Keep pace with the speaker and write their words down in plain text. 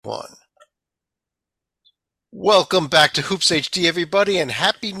Welcome back to Hoops HD, everybody, and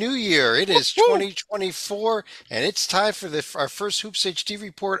Happy New Year. It is Woo! 2024, and it's time for our first Hoops HD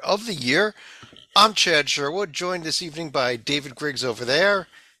report of the year. I'm Chad Sherwood, joined this evening by David Griggs over there,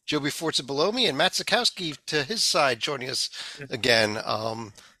 Joby Forza below me, and Matt Sikowski to his side, joining us again.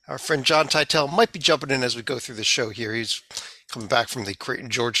 Our friend John Titel might be jumping in as we go through the show here. He's coming back from the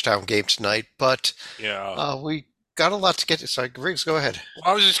Creighton Georgetown game tonight, but Yeah. we got a lot to get to. So, Griggs, go ahead.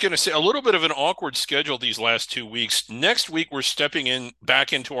 Well, I was just going to say a little bit of an awkward schedule these last 2 weeks. Next week, we're stepping in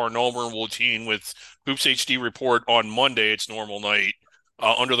back into our normal routine with Hoops HD report on Monday. It's normal night.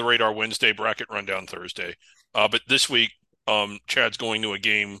 Under the radar Wednesday, bracket rundown Thursday. But this week, Chad's going to a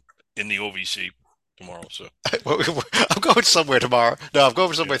game in the OVC tomorrow. So I'm going somewhere tomorrow. No, I'm going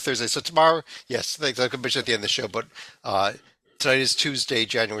yeah. somewhere Thursday. So tomorrow, yes, thanks. I can mention at the end of the show, but tonight is Tuesday,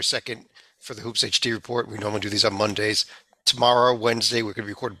 January 2nd for the Hoops HD report. We normally do these on Mondays. Tomorrow, Wednesday, we're going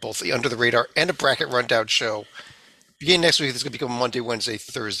to record both the Under the Radar and a bracket rundown show. Beginning next week, it's going to become a Monday, Wednesday,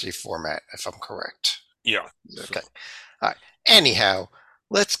 Thursday format, if I'm correct. Yeah. So, Okay. All right. Anyhow,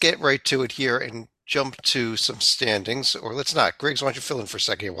 let's get right to it here and jump to some standings, or let's not. Griggs, why don't you fill in for a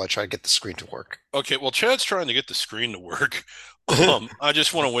second here while I try to get the screen to work? okay. Well, Chad's trying to get the screen to work. I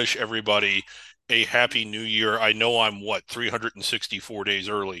just want to wish everybody a happy new year. I know I'm 364 days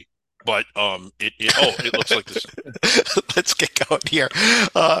early, but it looks like this. Let's get going here.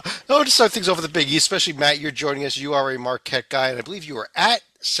 I want to start things off with the Big East, especially Matt. You're joining us. You are a Marquette guy, and I believe you were at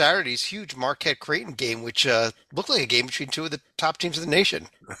Saturday's huge Marquette Creighton game, which looked like a game between two of the top teams in the nation.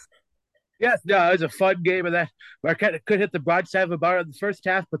 Yes, no, it was a fun game of that. Marquette could hit the broadside of a bar in the first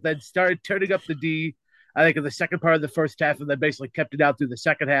half, but then started turning up the D, I think, in the second part of the first half, and then basically kept it out through the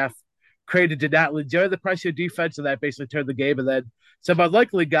second half. Creighton did not enjoy the pressure defense, and that basically turned the game. And then some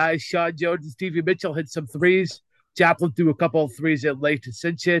unlikely guys, Sean Jones and Stevie Mitchell, hit some threes. Joplin threw a couple of threes in late to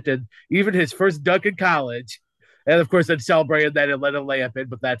cinch it, and even his first dunk in college. And of course, then celebrated that and let a layup in,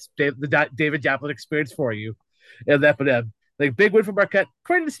 but that's the David Joplin experience for you. And that, but like big win for Marquette.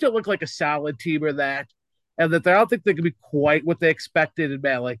 Creighton still look like a solid team or that, and that I don't think they can be quite what they expected. And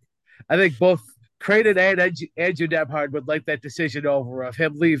man, like I think both Creighton and Andrew Nemhard would like that decision over of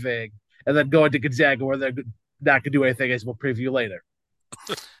him leaving and then going to Gonzaga where they're not going to do anything, as we'll preview later.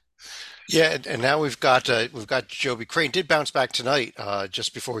 Yeah, and now we've got Joby Crane did bounce back tonight,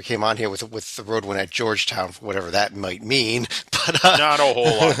 just before we came on here with the road win at Georgetown, whatever that might mean. But Not a whole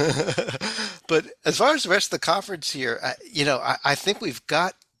lot. but as far as the rest of the conference here, I think we've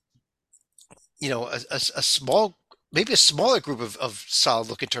got a small, maybe a smaller group of solid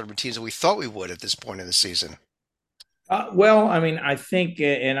looking tournament teams than we thought we would at this point in the season. Well, I mean, I think,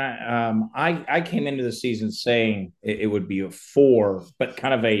 and I came into the season saying it would be a four, but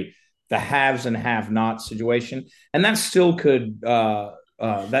kind of the haves and have-not situation, and that still could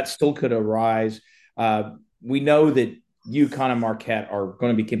arise. We know that UConn and Marquette are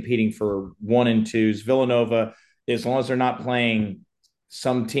going to be competing for one and twos. Villanova, as long as they're not playing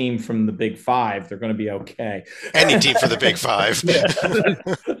some team from the Big Five, they're going to be okay. Any team for the Big Five.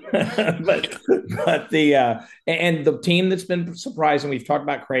 but the team that's been surprising, we've talked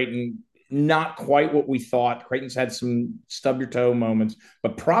about Creighton, not quite what we thought. Creighton's had some stub your toe moments,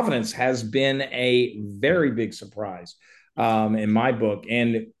 but Providence has been a very big surprise in my book,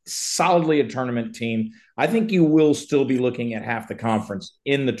 and solidly a tournament team. I think you will still be looking at half the conference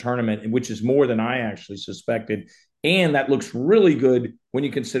in the tournament, which is more than I actually suspected. And that looks really good when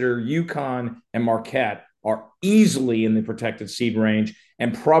you consider UConn and Marquette are easily in the protected seed range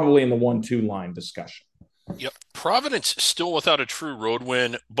and probably in the 1-2 line discussion. Yep. Providence still without a true road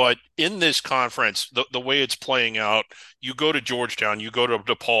win, but in this conference, the way it's playing out, you go to Georgetown, you go to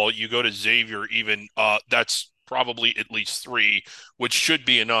DePaul, you go to Xavier, even that's probably at least three, which should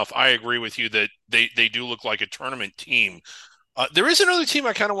be enough. I agree with you that they do look like a tournament team. There is another team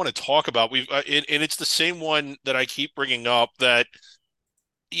I kind of want to talk about. And it's the same one that I keep bringing up that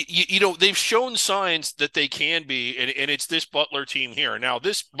they've shown signs that they can be, and it's this Butler team here. Now,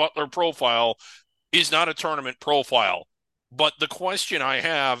 this Butler profile is not a tournament profile, but the question I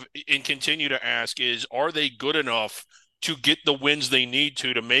have and continue to ask is, are they good enough to get the wins they need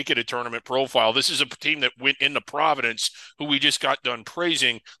to make it a tournament profile? This is a team that went into Providence, who we just got done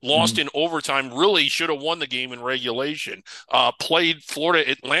praising, lost in overtime, really should have won the game in regulation, played Florida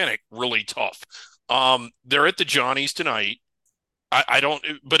Atlantic really tough. They're at the Johnnies tonight. I don't,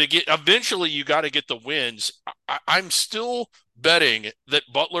 but again, eventually you got to get the wins. I'm still betting that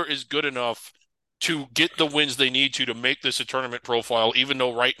Butler is good enough to get the wins they need to make this a tournament profile, even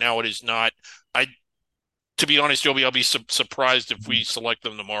though right now it is not. To be honest, Joby, I'll be surprised if we select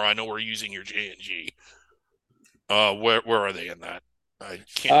them tomorrow. I know we're using your J and G. Where are they in that? I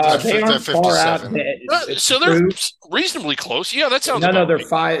can't. They aren't far out. 57. So they're reasonably close. Yeah, that sounds. No, they're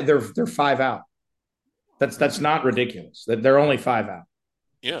right. 5. They're 5 out. That's not ridiculous. They're only 5 out.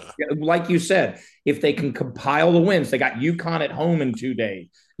 Yeah. Like you said, if they can compile the wins, they got UConn at home in 2 days,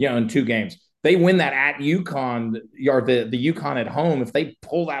 in 2 games. They win that at UConn, or the UConn at home. If they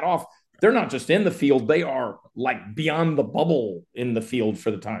pull that off, they're not just in the field; they are like beyond the bubble in the field for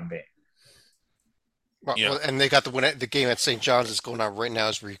the time being. Well, and they got the game at St. John's is going on right now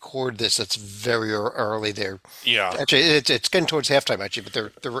as we record this. That's very early there. Yeah. Actually, it's getting towards halftime actually,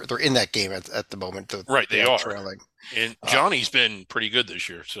 but they're in that game at the moment. Right, they are trailing. And Johnny's been pretty good this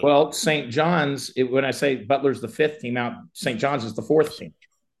year. So. Well, St. John's. When I say Butler's the 5th team out, St. John's is the 4th team.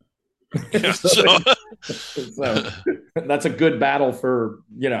 Yeah, so that's a good battle for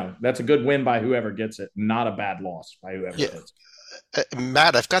that's a good win by whoever gets it, not a bad loss by whoever gets it.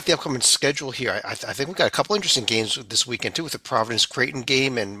 Matt, I've got the upcoming schedule here. I think we've got a couple interesting games this weekend too, with the Providence Creighton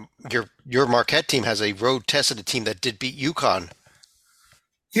game, and your Marquette team has a road test at a team that did beat UConn.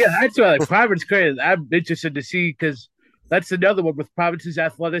 Yeah, that's why Providence Creighton. I'm interested to see because that's another one with Providence's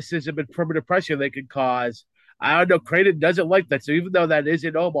athleticism and perimeter pressure they can cause. I don't know. Creighton doesn't like that, so even though that is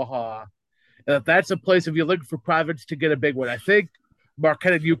in Omaha, that's a place if you're looking for Providence to get a big one. I think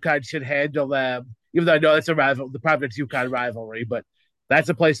Marquette and UConn should handle them. Even though I know it's a rival, the Providence-UConn rivalry, but that's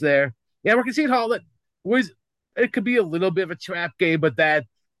a place there. Yeah, we're conceding Hall. It could be a little bit of a trap game, but that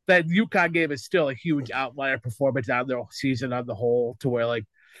UConn game is still a huge outlier performance on their season on the whole, to where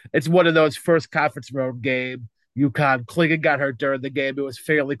it's one of those first conference road game. UConn Clingan got hurt during the game. It was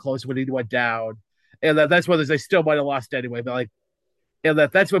fairly close when he went down, and that's whether they still might have lost anyway. But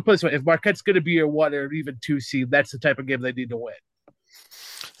that's what puts it. If Marquette's going to be a 1 or even 2 seed, that's the type of game they need to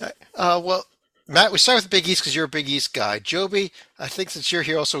win. Well, Matt, we start with the Big East because you're a Big East guy. Joby, I think since you're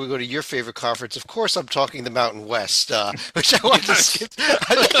here also, we go to your favorite conference. Of course, I'm talking the Mountain West, which I want to skip.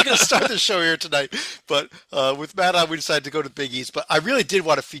 I think we're going to start the show here tonight. But with Matt on, we decided to go to the Big East. But I really did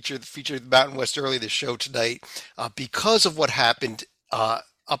want to feature the Mountain West early in the show tonight because of what happened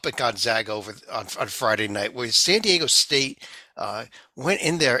up at Gonzaga on Friday night, where San Diego State went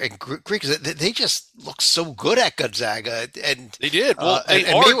in there and Greek. They just looked so good at Gonzaga, and they did. Well, and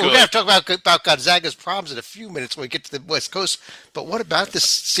are maybe good. we're going to have to talk about Gonzaga's problems in a few minutes when we get to the West Coast. But what about this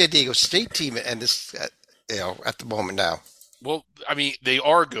San Diego State team and this, at the moment now? Well, I mean, they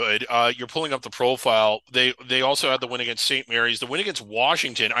are good. You're pulling up the profile. They also had the win against St. Mary's. The win against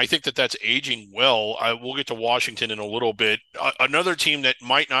Washington, I think that's aging well. We'll get to Washington in a little bit. Another team that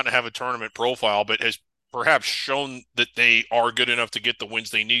might not have a tournament profile, but has perhaps shown that they are good enough to get the wins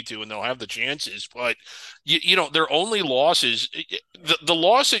they need to, and they'll have the chances. But, their only losses, the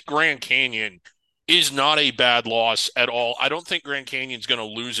loss at Grand Canyon is not a bad loss at all. I don't think Grand Canyon's going to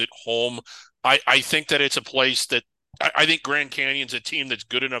lose at home. I think that it's a place that I think Grand Canyon's a team that's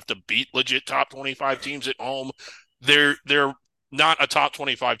good enough to beat legit top 25 teams at home. They're not a top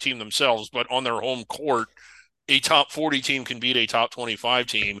 25 team themselves, but on their home court, a top 40 team can beat a top 25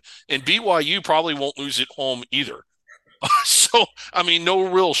 team. And BYU probably won't lose at home either. So, I mean,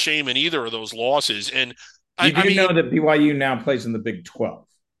 no real shame in either of those losses. And you do know that BYU now plays in the Big 12.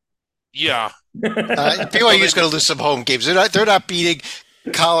 Yeah. BYU is going to lose some home games. They're not beating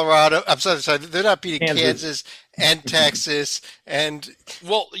Colorado. I'm sorry. They're not beating Kansas and Texas and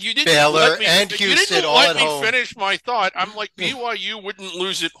you didn't Baylor and Houston. You didn't all let at me home. Finish my thought. I'm like, BYU wouldn't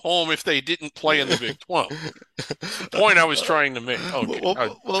lose at home if they didn't play in the Big 12. The point I was trying to make.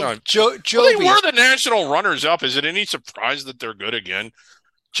 Okay. Joby, they were the national runners-up. Is it any surprise that they're good again?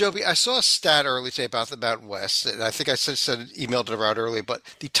 Joby, I saw a stat early today about the Mountain West, and I think I emailed it around earlier, but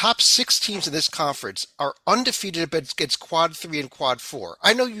the top 6 teams in this conference are undefeated against Quad 3 and Quad 4.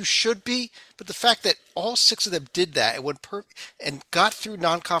 I know you should be, but the fact that all 6 of them did that and got through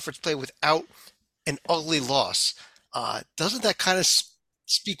non-conference play without an ugly loss, doesn't that kind of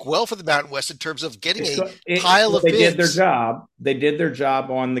speak well for the Mountain West in terms of getting pile of bids? They did their job. They did their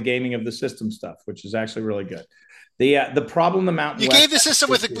job on the gaming of the system stuff, which is actually really good. The problem the Mountain West, you gave the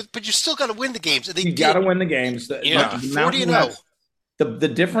system but you still got to win the games. And you got to win the games. 40-0. The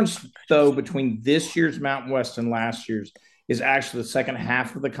difference though between this year's Mountain West and last year's is actually the second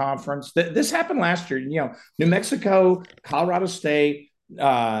half of the conference. This happened last year. New Mexico, Colorado State,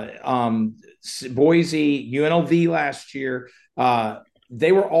 Boise, UNLV last year.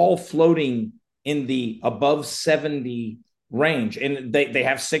 They were all floating in the above 70 range, and they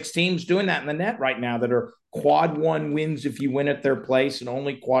have 6 teams doing that in the net right now that are quad 1 wins if you win at their place, and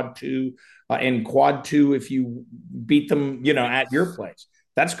only quad 2 and quad 2 if you beat them, at your place.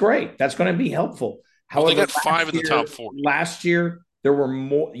 That's great. That's going to be helpful. However, they got 5 of the top 4. Last year, there were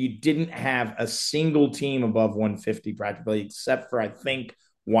more. You didn't have a single team above 150 practically, except for I think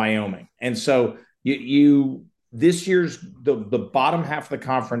Wyoming. And so you this year's the bottom half of the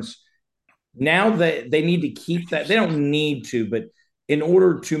conference. Now that they need to keep that, they don't need to, but in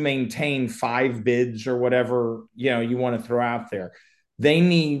order to maintain 5 bids or whatever you want to throw out there, they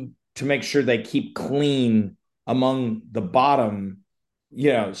need to make sure they keep clean among the bottom,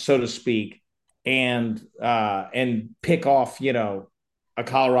 so to speak, and pick off, a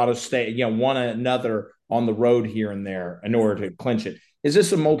Colorado State, one another on the road here and there in order to clinch it. Is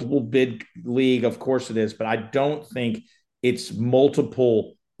this a multiple bid league? Of course it is, but I don't think it's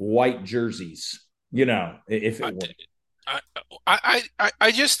multiple white jerseys, if it were.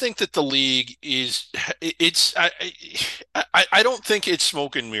 I just think that the league I don't think it's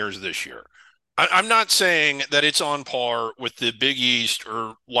smoke and mirrors this year. I'm not saying that it's on par with the Big East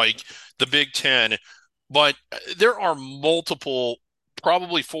or like the Big Ten, but there are multiple,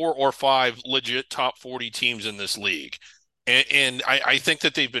 probably 4 or 5 legit top 40 teams in this league. And I think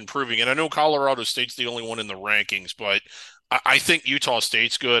that they've been proving it. I know Colorado State's the only one in the rankings, but I think Utah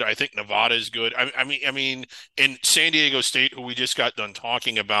State's good. I think Nevada is good. I mean, in San Diego State, who we just got done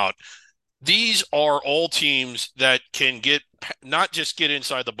talking about, these are all teams that can not just get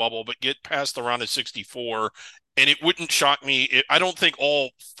inside the bubble, but get past the round of 64. And it wouldn't shock me. I don't think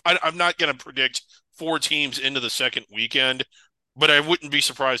I'm not going to predict 4 teams into the second weekend, but I wouldn't be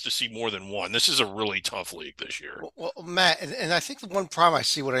surprised to see more than one. This is a really tough league this year. Well, Matt, and I think the one problem I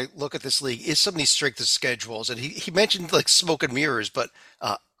see when I look at this league is some of these strength of schedules. And he mentioned like smoke and mirrors, but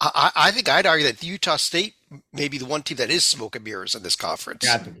I think I'd argue that the Utah State may be the one team that is smoke and mirrors in this conference.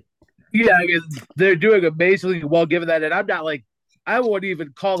 Yeah, they're doing amazingly well given that. And I'm not like, I wouldn't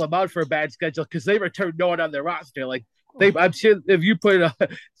even call them out for a bad schedule because they returned no one on their roster. Like, I'm sure if you put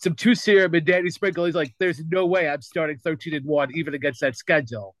some Two Serum and Danny Sprinkle, he's like, there's no way I'm starting 13-1 even against that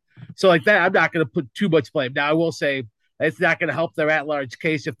schedule. So like that, I'm not going to put too much blame. Now I will say it's not going to help their at-large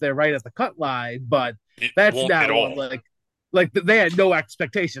case if they're right at the cut line, but that's not one, like they had no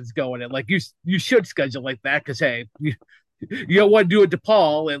expectations going in. Like you should schedule like that because hey, you don't want to do it to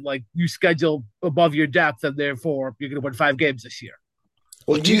DePaul and like you schedule above your depth and therefore you're going to win 5 games this year.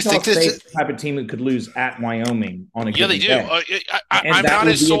 Well, do you think this type of team that could lose at Wyoming on a given day? Yeah, they do. I'm not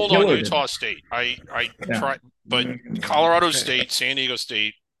as sold on Utah State. I try, but Colorado State, San Diego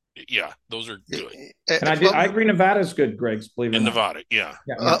State, yeah, those are good. And I agree Nevada's good, Greg. Believe it or not. Nevada, yeah.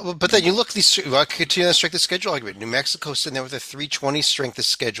 But then you look at these. I'll continue that strength of schedule argument. New Mexico's sitting there with a 320 strength of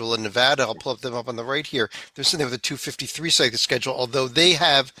schedule, and Nevada, I'll pull them up on the right here. They're sitting there with a 253 strength of schedule. Although they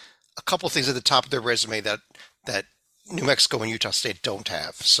have a couple things at the top of their resume that New Mexico and Utah State don't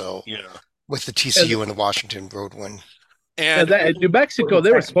have. So with the TCU and the Washington road win. And New Mexico,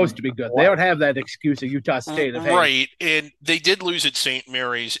 they were supposed to be good. They don't have that excuse at Utah State. Right. And they did lose at St.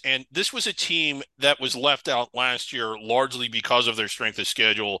 Mary's. And this was a team that was left out last year largely because of their strength of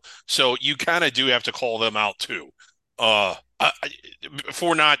schedule. So you kind of do have to call them out too.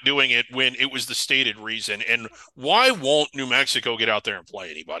 For not doing it when it was the stated reason. And why won't New Mexico get out there and play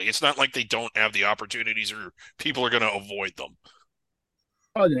anybody? It's not like they don't have the opportunities or people are going to avoid them.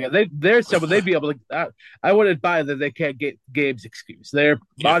 Oh yeah, they're someone they'd be able to. I wouldn't buy that they can't get games excuse. They're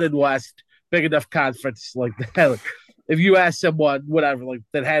Mountain West, big enough conference like that. If you ask someone whatever like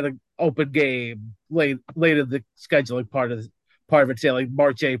that had an open game late in the scheduling part of it, say like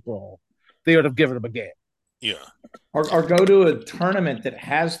March, April, they would have given them a game. Yeah. Or go to a tournament that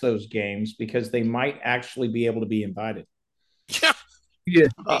has those games because they might actually be able to be invited. Yeah. Yeah.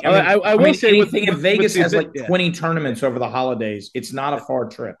 I will say anything in Vegas has like 20 tournaments over the holidays. It's not a far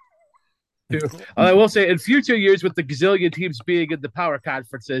trip. I will say in future years with the gazillion teams being in the power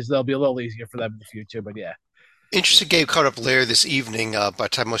conferences, they'll be a little easier for them in the future. But yeah. Interesting game coming up later this evening. By the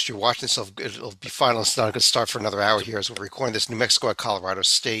time most of you are watching this, it'll be final. It's not going to start for another hour here as we're recording this. New Mexico at Colorado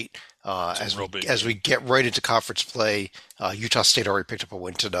State. As we get right into conference play, Utah State already picked up a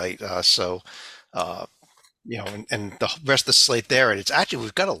win tonight. And the rest of the slate there. And it's actually,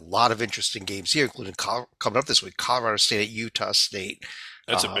 we've got a lot of interesting games here, including coming up this week, Colorado State at Utah State.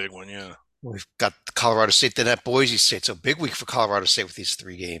 That's a big one, yeah. We've got Colorado State, then at Boise State. So big week for Colorado State with these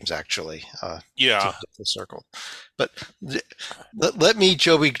 3 games, actually. Yeah. The circle. But let me,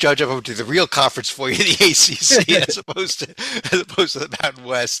 Joey, judge up over to the real conference for you, the ACC, as opposed to the Mountain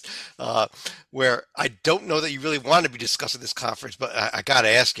West, where I don't know that you really want to be discussing this conference, but I got to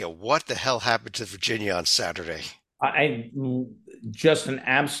ask you, what the hell happened to Virginia on Saturday? Just an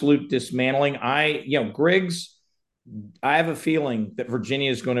absolute dismantling. Griggs, I have a feeling that Virginia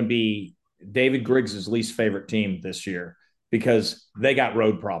is going to be David Griggs' least favorite team this year because they got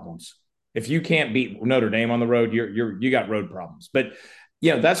road problems. If you can't beat Notre Dame on the road, you got road problems. But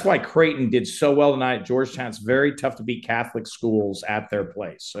that's why Creighton did so well tonight at Georgetown. It's very tough to beat Catholic schools at their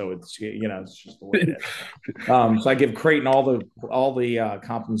place. So it's it's just the way it is. So I give Creighton all the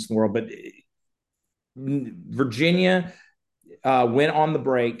compliments in the world. But Virginia went on the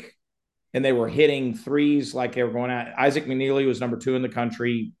break and they were hitting threes like they were going at. Isaac McNeely was number 2 in the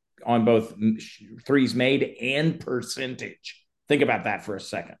country on both threes made and percentage. Think about that for a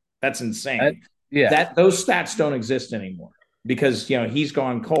second. That's insane. Those stats don't exist anymore because he's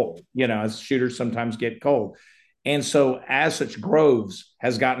gone cold. As shooters sometimes get cold, and so as such, Groves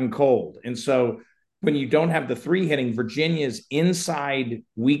has gotten cold, and so when you don't have the 3 hitting, Virginia's inside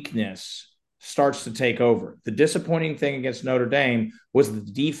weakness starts to take over. The disappointing thing against Notre Dame was the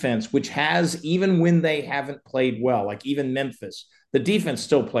defense, which has, even when they haven't played well, like even Memphis, the defense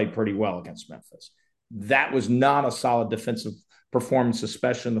still played pretty well against Memphis. That was not a solid defensive performance,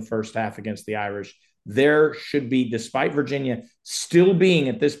 especially in the first half against the Irish. There should be, despite Virginia still being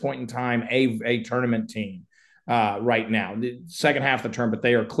at this point in time a tournament team right now, the second half of the term, but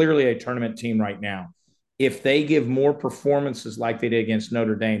they are clearly a tournament team right now. If they give more performances like they did against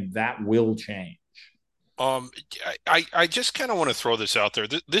Notre Dame, that will change. I just kind of want to throw this out there.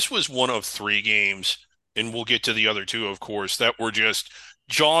 This was one of 3 games, and we'll get to the other 2, of course, that were just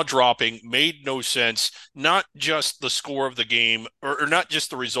jaw-dropping, made no sense. Not just the score of the game, or not just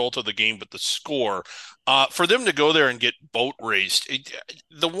the result of the game, but the score. For them to go there and get boat raced,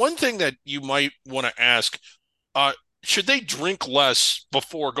 the one thing that you might want to ask, should they drink less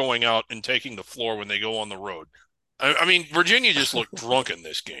before going out and taking the floor when they go on the road? I mean, Virginia just looked drunk in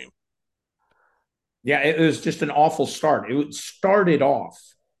this game. Yeah, it was just an awful start. It started off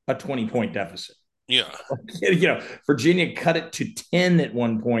a 20-point deficit. Yeah. Virginia cut it to 10 at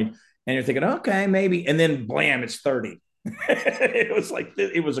one point, and you're thinking, okay, maybe. And then, blam, it's 30. It was like,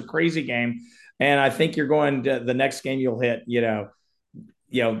 it was a crazy game. And I think you're going to the next game you'll hit, the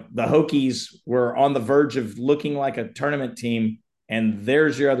Hokies were on the verge of looking like a tournament team, and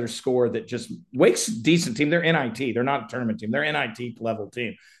there's your other score that just Wake's a decent team. They're NIT. They're not a tournament team. They're NIT level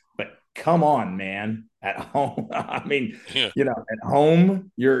team. But come on, man. At home, I mean, at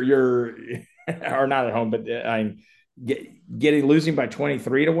home, you're or not at home, but I'm losing by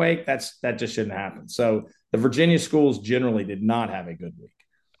 23 to Wake. That just shouldn't happen. So the Virginia schools generally did not have a good week.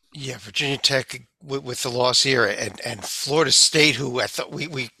 Yeah, Virginia Tech with the loss here, and Florida State, who I thought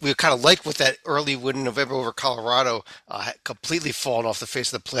we kind of liked with that early win in November over Colorado, had completely fallen off the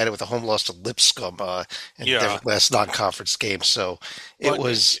face of the planet with a home loss to Lipscomb in their last non-conference game. So it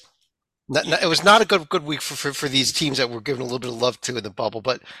was not a good week for these teams that were given a little bit of love to in the bubble.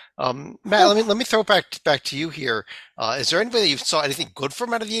 But Matt, let me throw it back to you here. Is there anybody that you saw anything good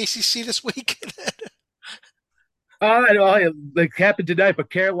from out of the ACC this week? Like happened tonight,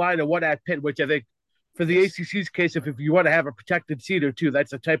 but Carolina won at Pitt, which I think for the ACC's case, if you want to have a protected seed or two, that's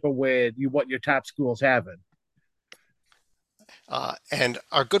the type of win you want your top schools having. And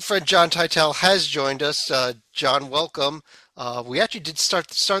our good friend John Titel has joined us. John, welcome. We actually did start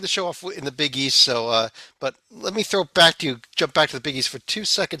the show off in the Big East, but let me jump back to the Big East for 2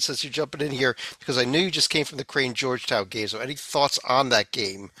 seconds since you're jumping in here, because I knew you just came from the Creighton Georgetown game. So any thoughts on that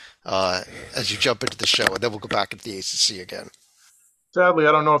game as you jump into the show, and then we'll go back into the ACC again. Sadly,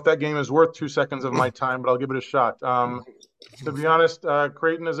 I don't know if that game is worth 2 seconds of my time, but I'll give it a shot. To be honest,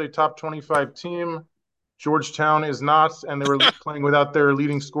 Creighton is a top 25 team. Georgetown is not, and they were playing without their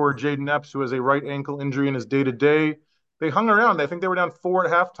leading scorer, Jaden Epps, who has a right ankle injury in his day-to-day. They hung around. I think they were down 4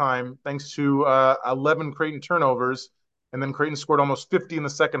 at halftime, thanks to 11 Creighton turnovers. And then Creighton scored almost 50 in the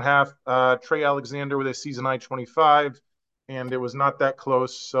second half. Trey Alexander with a season-high 25, and it was not that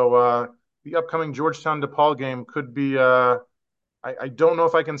close. So the upcoming Georgetown-DePaul game could be I don't know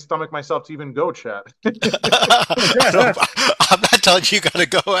if I can stomach myself to even go, Chad. I'm not telling you got to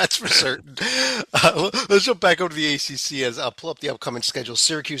go, that's for certain. Let's jump back over to the ACC as I'll pull up the upcoming schedule.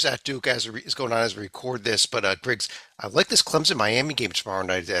 Syracuse at Duke is going on as we record this. But Griggs, I like this Clemson-Miami game tomorrow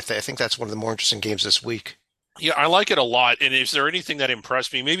night. I think that's one of the more interesting games this week. Yeah, I like it a lot. And is there anything that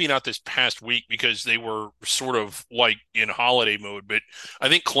impressed me? Maybe not this past week because they were sort of like in holiday mode, but I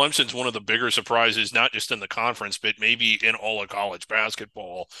think Clemson's one of the bigger surprises, not just in the conference, but maybe in all of college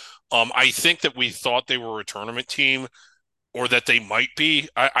basketball. I think that we thought they were a tournament team, or that they might be.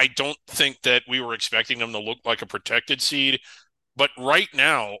 I don't think that we were expecting them to look like a protected seed, but right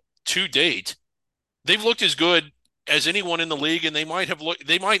now, to date, they've looked as good as anyone in the league, and they might look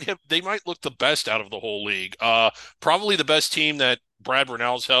the best out of the whole league. Probably the best team that Brad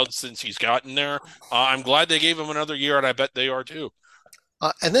Brownell's held since he's gotten there. I'm glad they gave him another year, and I bet they are too.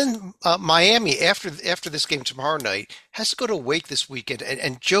 And then Miami after this game tomorrow night has to go to Wake this weekend.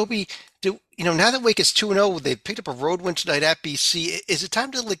 And Joby, now that Wake is 2-0, they picked up a road win tonight at BC. Is it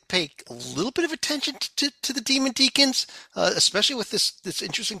time to like pay a little bit of attention to the Demon Deacons, especially with this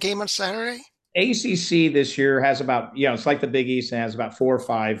interesting game on Saturday? ACC this year has about, it's like the Big East and has about 4 or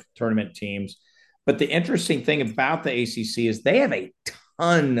 5 tournament teams. But the interesting thing about the ACC is they have a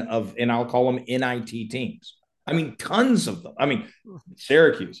ton of, and I'll call them NIT teams. I mean, tons of them. I mean,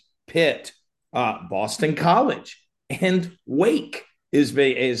 Syracuse, Pitt, Boston College, and Wake is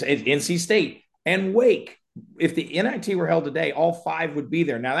NC State and Wake. If the NIT were held today, all 5 would be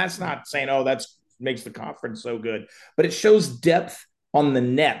there. Now, that's not saying, that's makes the conference so good, but it shows depth on the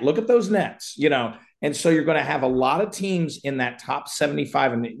net. Look at those nets, and so you're going to have a lot of teams in that top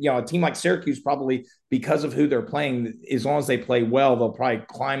 75. And, a team like Syracuse, probably because of who they're playing, as long as they play well, they'll probably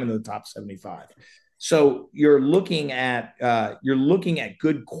climb into the top 75. So you're looking at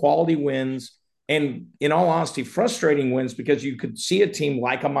good quality wins, and in all honesty, frustrating wins, because you could see a team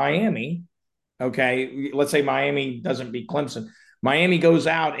like a Miami. Okay, let's say Miami doesn't beat Clemson. Miami goes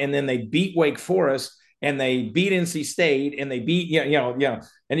out and then they beat Wake Forest and they beat NC State and they beat, and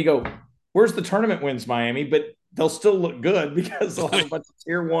you go, where's the tournament wins, Miami? But they'll still look good because they'll have a bunch of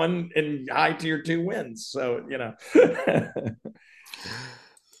tier 1 and high tier 2 wins. So,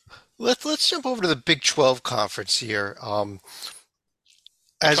 Let's jump over to the Big 12 conference here.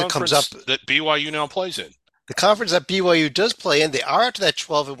 As it comes up, that BYU now plays in. The conference that BYU does play in, they are after that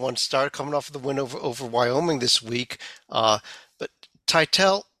 12-1 start, coming off of the win over Wyoming this week. But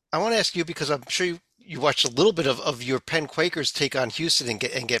Titel, I want to ask you, because I'm sure you watched a little bit of your Penn Quakers take on Houston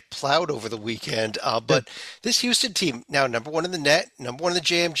and get plowed over the weekend. But this Houston team, now number 1 in the net, number 1 in the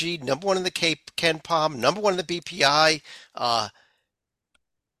JMG, number 1 in the Ken Palm, number 1 in the BPI,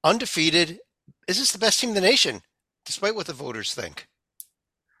 undefeated. Is this the best team in the nation, despite what the voters think?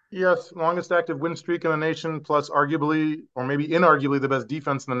 Yes, longest active win streak in the nation, plus arguably, or maybe inarguably, the best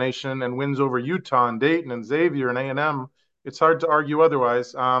defense in the nation, and wins over Utah and Dayton and Xavier and A&M. It's hard to argue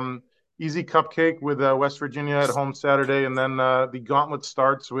otherwise. Easy cupcake with West Virginia at home Saturday, and then the gauntlet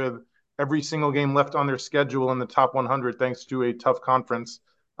starts with every single game left on their schedule in the top 100, thanks to a tough conference.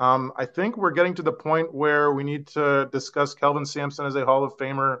 I think we're getting to the point where we need to discuss Kelvin Sampson as a Hall of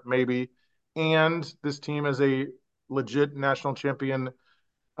Famer, maybe, and this team as a legit national champion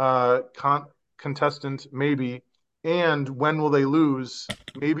contestant, maybe. And when will they lose?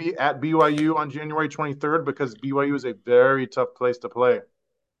 Maybe at BYU on January 23rd, because BYU is a very tough place to play.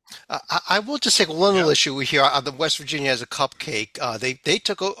 I will just take one little issue here on the West Virginia as a cupcake. They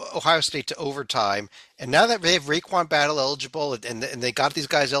took Ohio State to overtime, and now that they have Raekwon Battle eligible and they got these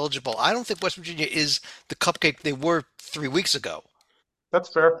guys eligible, I don't think West Virginia is the cupcake they were 3 weeks ago. That's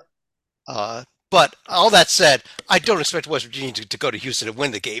fair. But all that said, I don't expect West Virginia to go to Houston and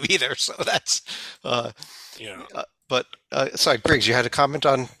win the game either. So that's sorry, Griggs, you had a comment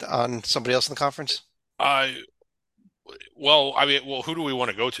on somebody else in the conference? Who do we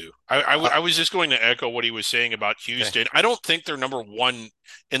want to go to? I was just going to echo what he was saying about Houston. Okay. I don't think they're number 1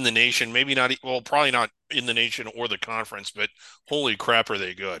 in the nation. Maybe not. Well, probably not in the nation or the conference. But holy crap, are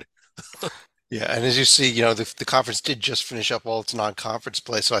they good? Yeah, and as you see, the conference did just finish up all its non-conference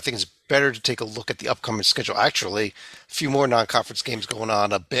play, so I think it's better to take a look at the upcoming schedule. Actually, a few more non-conference games going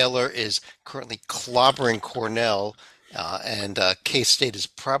on. Baylor is currently clobbering Cornell, and K-State is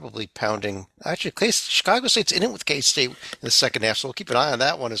probably pounding. Actually, Chicago State's in it with K-State in the second half, so we'll keep an eye on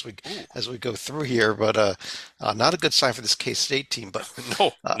that one as we go through here. But not a good sign for this K-State team. But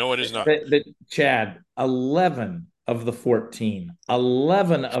no, it is not. Chad, 11 of the 14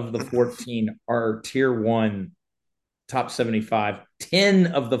 are tier 1 top 75. 10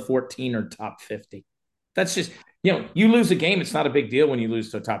 of the 14 are top 50. That's just, you lose a game, it's not a big deal when you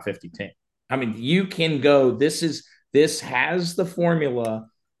lose to a top 50 team. I mean, you can go, this has the formula,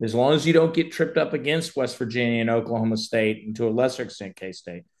 as long as you don't get tripped up against West Virginia and Oklahoma State, and to a lesser extent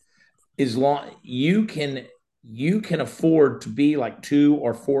K-State. As long you can afford to be like 2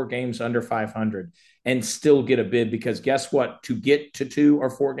 or 4 games under 500 and still get a bid, because guess what? To get to 2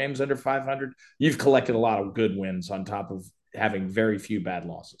 or 4 games under 500, you've collected a lot of good wins on top of having very few bad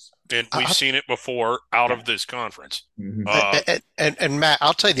losses. And we've seen it before out of this conference. Mm-hmm. And Matt,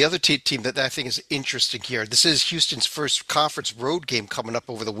 I'll tell you the other team that I think is interesting here. This is Houston's first conference road game coming up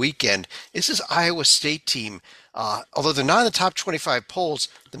over the weekend. This is Iowa State team. Although they're not in the top 25 polls,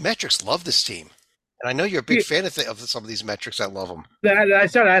 the metrics love this team. And I know you're a big fan of some of these metrics. I love them. I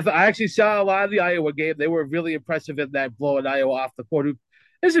actually saw a lot of the Iowa game. They were really impressive in that blowing Iowa off the court.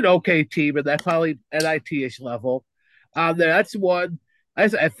 It's an okay team at that probably NIT-ish level. That's one. I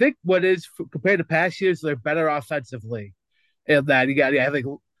think what is, compared to past years, they're better offensively. And that you got, yeah, I think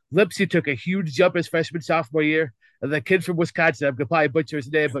Lipsy took a huge jump his freshman sophomore year. And the kid from Wisconsin, I'm gonna probably butcher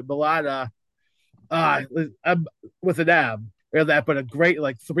his name, but Milana, I'm with an M, or that, but a great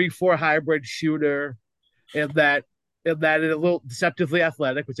like 3-4 hybrid shooter, and that and a little deceptively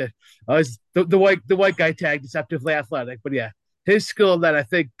athletic, which I was the white guy tag deceptively athletic, but yeah, his skill that I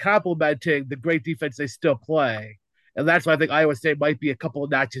think complementing the great defense they still play, and that's why I think Iowa State might be a couple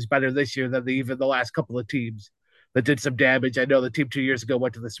of notches better this year than even the last couple of teams that did some damage. I know the team 2 years ago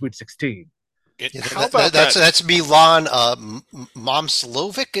went to the Sweet 16. How about that's Milan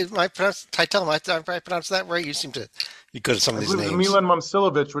Momcilovic? Am I pronounce that right? You seem to be good at some of these names. Milan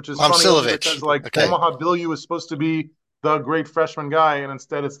Momcilovic, which is Momcilovic. Funny because Omaha Billy was supposed to be the great freshman guy, and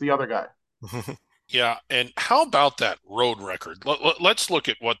instead it's the other guy. Yeah, and how about that road record? Let's look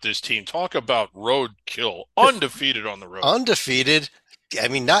at what this team talk about road kill. Undefeated on the road. Undefeated. I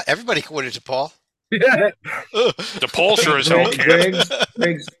mean, not everybody can win it to Paul. DePaul sure as hell can.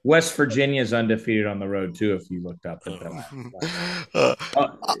 Griggs, West Virginia's undefeated on the road too. If you looked up at that,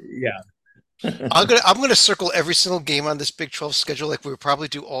 yeah. I'm gonna circle every single game on this Big 12 schedule, like we would probably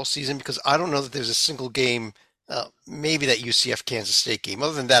do all season, because I don't know that there's a single game. Maybe that UCF Kansas State game.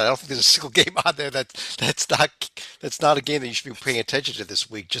 Other than that, I don't think there's a single game on there that's not a game that you should be paying attention to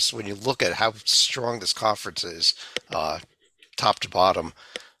this week. Just when you look at how strong this conference is, top to bottom.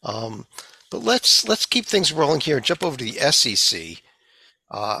 But let's keep things rolling here and jump over to the SEC,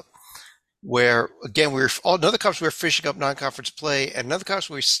 where again another conference we're finishing up non-conference play, and another conference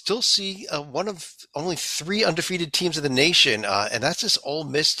where we still see one of only 3 undefeated teams in the nation, and that's this Ole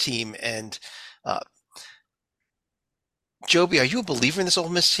Miss team. And Joby, are you a believer in this Ole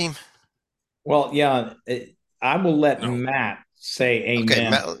Miss team? Well, yeah, I will let Matt say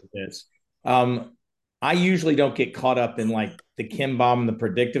amen to this. I usually don't get caught up in like the Kim Bomb and the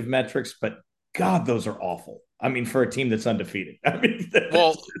predictive metrics, but God, those are awful. I mean, for a team that's undefeated. I mean,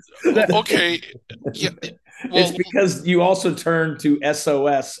 okay. Yeah. It's because you also turn to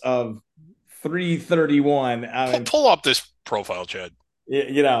SOS of 331. Pull up this profile, Chad.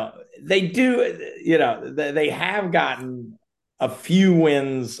 You know, they do, you know, they have gotten a few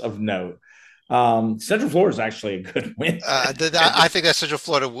wins of note. Central Florida is actually a good win. I think that Central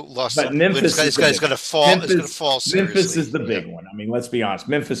Florida loss. But Memphis is going to fall. It's going to fall seriously. Memphis is the big one. I mean, let's be honest.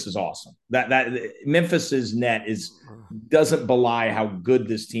 Memphis is awesome. That Memphis's net doesn't belie how good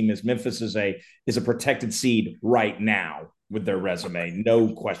this team is. Memphis is a protected seed right now with their resume,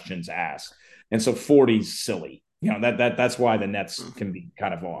 no questions asked. And so 40's silly. You know, that's why the nets can be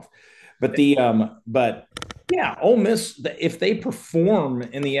kind of off. But yeah, Ole Miss, if they perform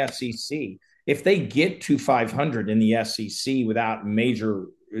in the SEC, if they get to 500 in the SEC without major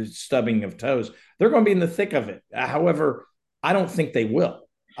stubbing of toes, they're going to be in the thick of it. However, I don't think they will.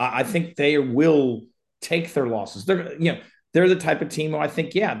 I think they will take their losses. They're the type of team who I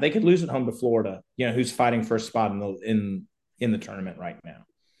think, they could lose at home to Florida, who's fighting for a spot in the tournament right now.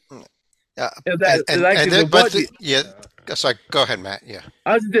 Sorry, go ahead, Matt. Yeah,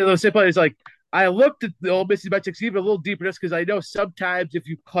 I was going to say, it's like I looked at the Ole Miss metrics even a little deeper just because I know sometimes if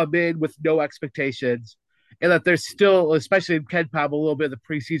you come in with no expectations and that there's still, especially in KenPom, a little bit of the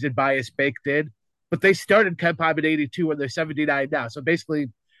preseason bias baked in, but they started KenPom at 82 and they're 79 now. So they've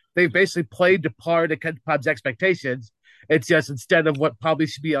played to par to KenPom's expectations. It's just instead of what probably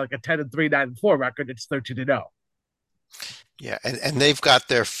should be like a 10-3, 9-4 record, it's 13-0. Yeah, and they've got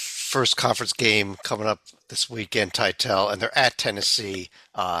their first conference game coming up this weekend, Titel, and they're at Tennessee.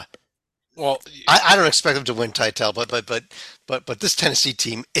 Well, I don't expect them to win Titel, but this Tennessee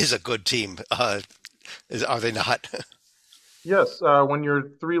team is a good team. Are they not? Yes. When your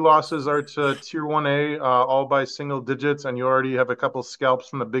 3 losses are to Tier 1A, all by single digits, and you already have a couple scalps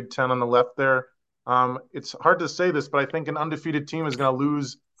from the Big Ten on the left there, it's hard to say this, but I think an undefeated team is going to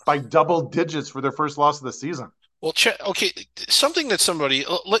lose by double digits for their first loss of the season. Well, okay, something that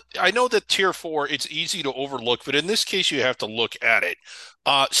I know that Tier 4, it's easy to overlook, but in this case, you have to look at it.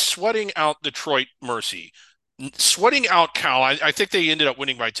 Sweating out Detroit Mercy, sweating out Cal. I think they ended up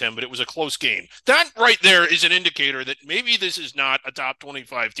winning by 10, but it was a close game. That right there is an indicator that maybe this is not a top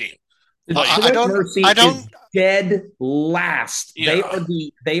 25 team. Mercy is dead last. Yeah.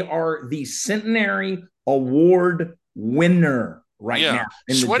 They are the Centenary Award winner. Right now,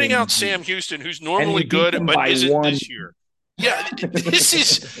 sweating out Sam Houston, who's normally good but isn't this year. Yeah, this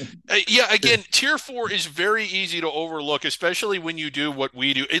is again, Tier 4 is very easy to overlook, especially when you do what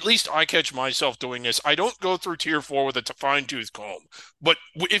we do. At least I catch myself doing this. I don't go through Tier 4 with a fine-tooth comb. But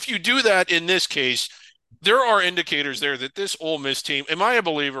if you do that in this case, there are indicators there that this Ole Miss team, am I a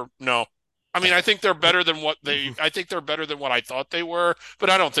believer? No. I mean, I think they're better than what I thought they were, but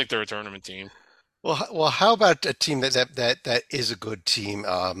I don't think they're a tournament team. Well, how about a team that is a good team?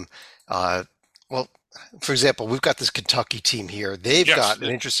 Uh, well, for example, we've got this Kentucky team here. They've Yes, got an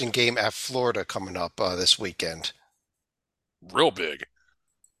interesting game at Florida coming up this weekend. real big.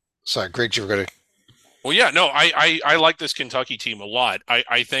 Sorry, Greg, you were going to. Well, yeah, no, I like this Kentucky team a lot.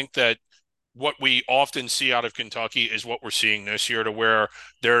 I think that what we often see out of Kentucky is what we're seeing this year, to where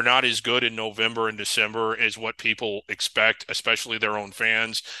they're not as good in November and December as what people expect, especially their own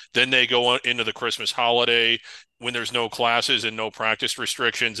fans. Then they go into the Christmas holiday when there's no classes and no practice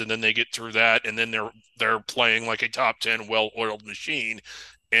restrictions, and then they get through that, and then they're playing like a top 10 well-oiled machine.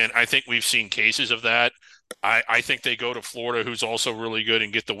 And I think we've seen cases of that. I think they go to Florida, who's also really good,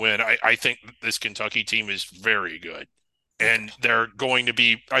 and get the win. I think this Kentucky team is very good. And they're going to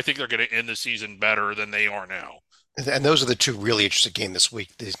be, I think they're going to end the season better than they are now. And those are the two really interesting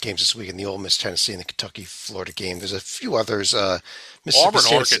these games this week, in the Ole Miss Tennessee and the Kentucky Florida game. There's a few others. Mississippi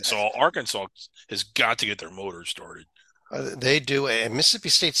Auburn, State, Arkansas has got to get their motor started. they do, and Mississippi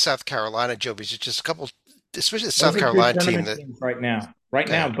State, South Carolina, Joby, just a couple, especially the Those South are good Carolina team. tournament teams right now. Right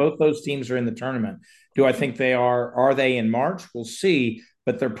now, both those teams are in the tournament. Do I think they are? Are they in March? We'll see.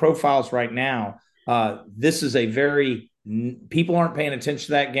 But their profiles right now, this is a very people aren't paying attention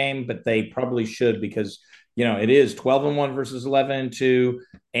to that game, but they probably should, because it is 12-1 versus 11-2,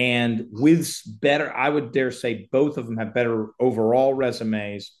 and with better, I would dare say both of them have better overall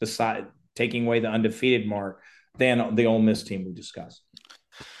resumes, beside taking away the undefeated mark, than the Ole Miss team we discussed.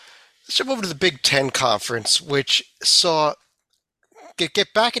 Let's jump over to the Big Ten Conference, which saw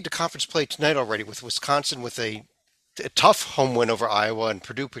get back into conference play tonight already, with Wisconsin with a tough home win over Iowa, and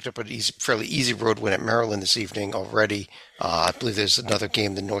Purdue picked up an fairly easy road win at Maryland this evening already. I believe there's another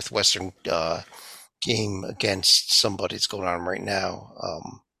game, the Northwestern game against somebody that's going on right now.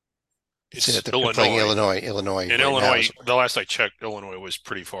 It's they're Illinois. playing Illinois. And right Illinois, now. the last I checked, Illinois was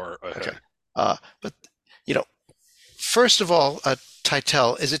pretty far ahead. Okay. But, first of all,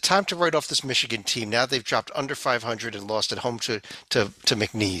 Titel, is it time to write off this Michigan team now they've dropped under 500 and lost at home to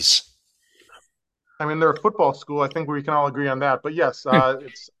McNeese? I mean, they're a football school. I think we can all agree on that. But yes,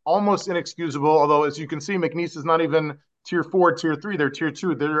 it's almost inexcusable. Although, as you can see, McNeese is not even tier 4, tier 3. They're tier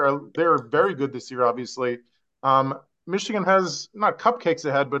 2. They're very good this year, obviously. Michigan has not cupcakes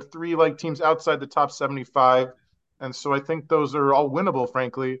ahead, but three teams outside the top 75. And so I think those are all winnable,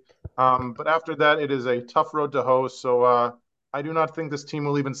 frankly. But after that, it is a tough road to hoe. So I do not think this team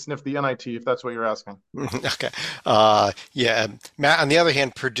will even sniff the NIT, if that's what you're asking. Okay. Yeah. Matt, on the other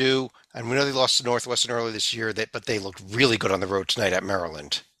hand, Purdue, and we know they lost to Northwestern earlier this year, but they looked really good on the road tonight at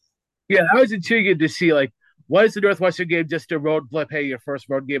Maryland. Yeah, that was intriguing to see. What is the Northwestern game? Just a road blip? Hey, your first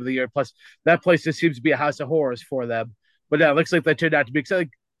road game of the year. Plus, that place just seems to be a house of horrors for them. But yeah, it looks like that turned out to be. Because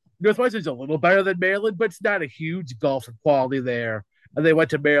Northwestern's a little better than Maryland, but it's not a huge gulf of quality there. And they went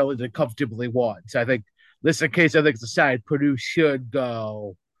to Maryland and comfortably won. So I think this is a case. I think it's a side Purdue should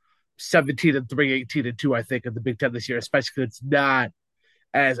go 17-3, 18-2. I think in the Big Ten this year, especially because it's not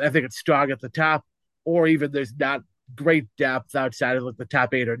as I think it's strong at the top, or even there's not great depth outside of the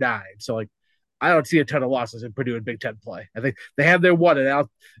top 8 or 9. So I don't see a ton of losses in Purdue in Big Ten play. I think they have their one, and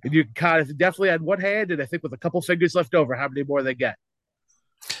you can kind of definitely on one hand, and I think with a couple fingers left over, how many more they get.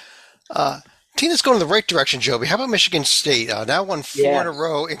 Team that's going in the right direction, Joby. How about Michigan State? Now won 4 in a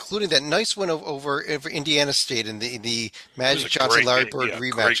row, including that nice win over Indiana State in the Magic Johnson Larry Bird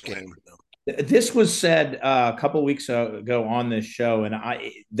rematch game. This was said a couple of weeks ago on this show, and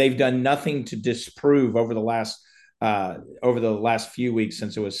they've done nothing to disprove over the last few weeks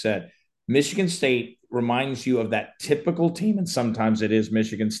since it was said. Michigan State reminds you of that typical team, and sometimes it is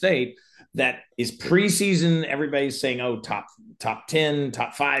Michigan State, that is preseason. Everybody's saying, "Oh, top 10,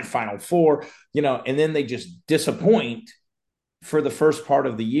 top 5, Final 4," and then they just disappoint for the first part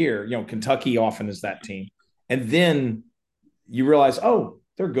of the year. Kentucky often is that team, and then you realize, oh,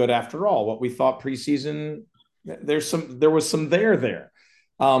 they're good after all. What we thought preseason, there was some there.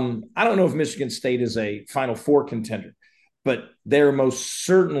 I don't know if Michigan State is a Final 4 contender, but they're most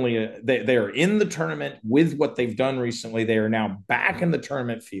certainly they are in the tournament with what they've done recently. They are now back in the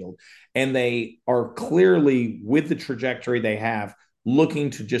tournament field, and they are clearly, with the trajectory they have,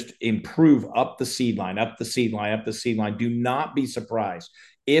 looking to just improve up the seed line. Do not be surprised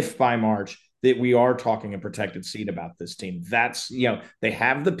if by March that we are talking a protected seed about this team. That's, they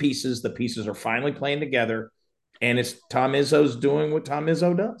have the pieces. The pieces are finally playing together, and it's Tom Izzo's doing what Tom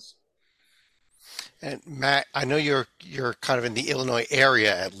Izzo does. And Matt, I know you're kind of in the Illinois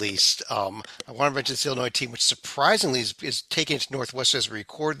area, at least. I want to mention this Illinois team, which surprisingly is taking it to Northwestern as we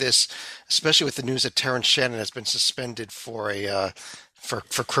record this, especially with the news that Terrence Shannon has been suspended for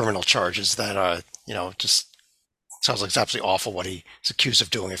criminal charges that just Sounds like it's absolutely awful what he's accused of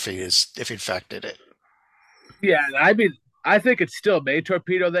doing if he in fact did it. Yeah, I mean, I think it's still may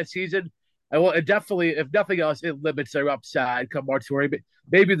torpedo that season. And well, it definitely, if nothing else, it limits their upside come March where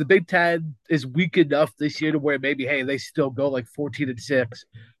maybe the Big Ten is weak enough this year to where maybe, hey, they still go like 14-6,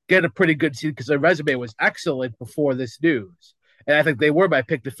 get a pretty good season because their resume was excellent before this news. And I think they were my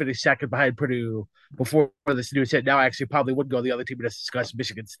pick to finish second behind Purdue before this news hit. Now I actually probably would go the other team to discuss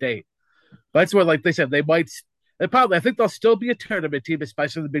Michigan State. But that's where, like they said, they probably, I think they'll still be a tournament team,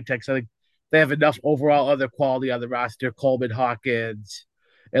 especially the Big Ten. I think they have enough overall other quality on the roster. Coleman, Hawkins,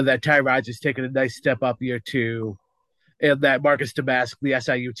 and that Ty Rogers taking a nice step up year two, and that Marcus Damask, the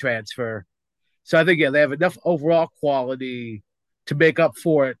SIU transfer. So I think, yeah, they have enough overall quality to make up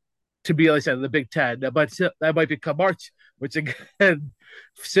for it to be, like I said, in the Big Ten. But that might become March, which again,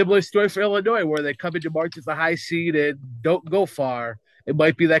 similar story for Illinois, where they come into March as the high seed and don't go far. It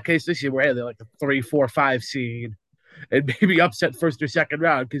might be that case this year where, hey, they're like a 3, 4, 5 seed and maybe upset first or second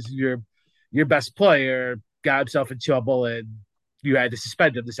round because your best player got himself in trouble and you had to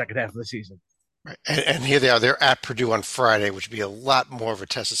suspend him the second half of the season. Right. And here they are. They're at Purdue on Friday, which would be a lot more of a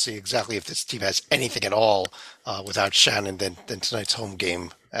test to see exactly if this team has anything at all without Shannon than tonight's home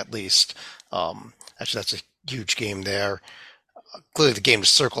game, at least. Actually, that's a huge game there. Clearly, the game to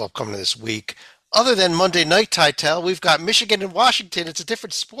circle up coming this week. Other than Monday night, Titel, we've got Michigan and Washington. It's a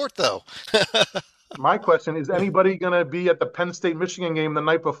different sport, though. My question is: anybody going to be at the Penn State Michigan game the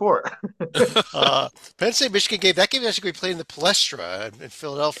night before? Penn State Michigan game. That game is actually going to be played in the Palestra in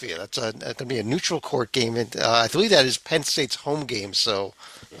Philadelphia. That's going to be a neutral court game, and I believe that is Penn State's home game. So,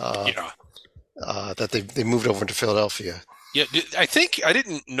 that they moved over to Philadelphia. Yeah, I think I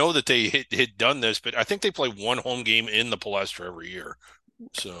didn't know that they had done this, but I think they play one home game in the Palestra every year.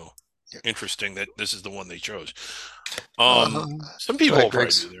 So interesting that this is the one they chose. Some people will probably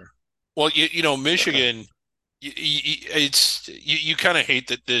do there. Well, Michigan, you kind of hate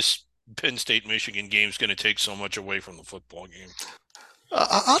that this Penn State Michigan game is going to take so much away from the football game.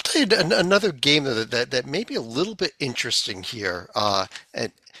 I'll tell you another game that may be a little bit interesting here.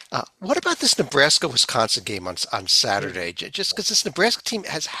 What about this Nebraska-Wisconsin game on Saturday? Just because this Nebraska team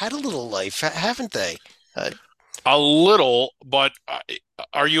has had a little life, haven't they? A little, but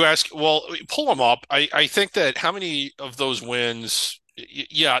are you asking? Well, pull them up. I think that how many of those wins?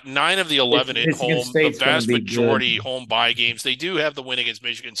 Yeah, 9 of the 11 at home. The vast majority home bye games. They do have the win against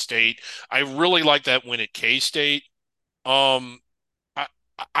Michigan State. I really like that win at K-State. I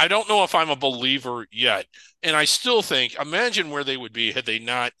don't know if I'm a believer yet, and I still think. Imagine where they would be had they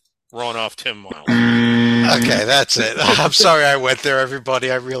not run off Tim Miles. Okay, that's it. I'm sorry I went there,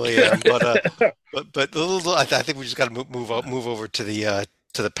 everybody. I really am, but I think we just got to move over to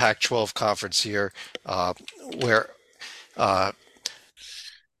the Pac-12 conference here, where.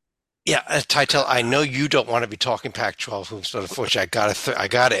 Yeah, Titel, I know you don't want to be talking Pac-12 hoops, but unfortunately, I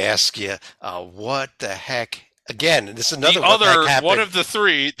gotta ask you, what the heck? Again, this is another one of the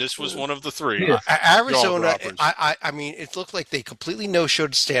three. This was one of the three. Arizona. I mean, it looked like they completely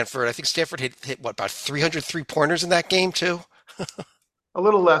no-showed Stanford. I think Stanford hit what, about 300 3-pointers in that game too. A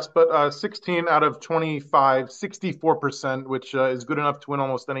little less, but 16 out of 25, 64%, which is good enough to win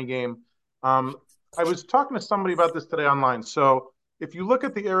almost any game. I was talking to somebody about this today online. So if you look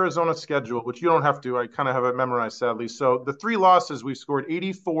at the Arizona schedule, which you don't have to, I kind of have it memorized, sadly. So the 3 losses, we scored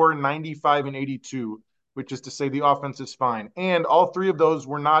 84, 95, and 82, which is to say the offense is fine. And all 3 of those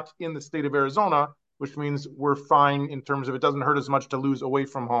were not in the state of Arizona, which means we're fine in terms of it doesn't hurt as much to lose away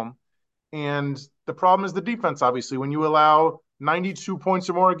from home. And the problem is the defense, obviously. When you allow 92 points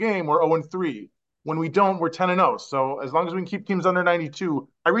or more a game, we're 0-3. When we don't, we're 10-0. So as long as we can keep teams under 92,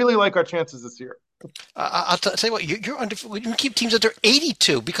 I really like our chances this year. I'll tell you what, you're under. You keep teams under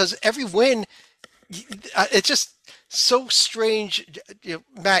 82 because every win, it's just so strange.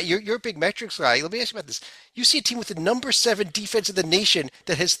 Matt, you're a big metrics guy. Let me ask you about this. You see a team with the number 7 defense in the nation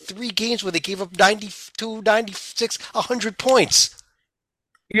that has 3 games where they gave up 92, 96, 100 points.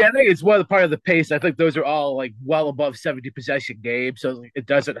 Yeah, I think it's one of the part of the pace. I think those are all like well above 70 possession games, so it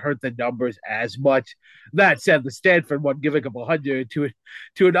doesn't hurt the numbers as much. That said, the Stanford one giving up 100 to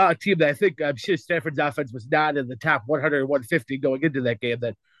a team that I think I'm sure Stanford's offense was not in the top 100 150 going into that game.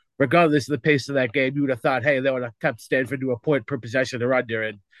 That regardless of the pace of that game, you would have thought, hey, they would have kept Stanford to a point per possession or under,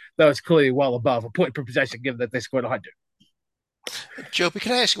 and that was clearly well above a point per possession given that they scored 100. Joby,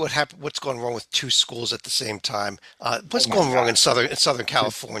 can I ask you what happened? What's going wrong with 2 schools at the same time? What's going wrong in Southern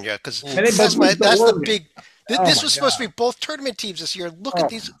California? Because that's the big. This was supposed to be both tournament teams this year. Look at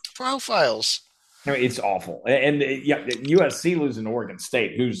these profiles. I mean, it's awful. And USC losing to Oregon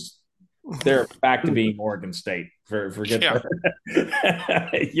State, who's they're back to being Oregon State. Forget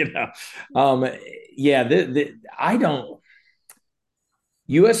Yeah. I don't.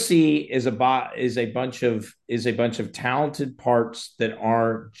 USC is a bunch of talented parts that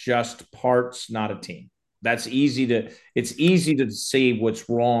are just parts, not a team. It's easy to see what's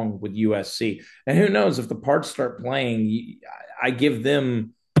wrong with USC. And who knows, if the parts start playing, I give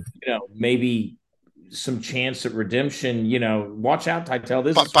them, maybe some chance at redemption. Watch out,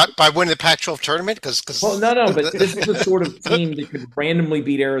 Titel. By winning the Pac-12 tournament, because no, but this is the sort of team that could randomly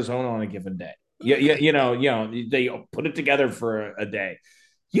beat Arizona on a given day. They put it together for a day.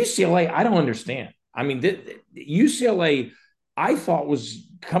 UCLA, I don't understand. I mean, UCLA, I thought was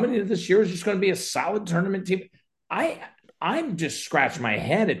coming into this year was just going to be a solid tournament team. I'm just scratching my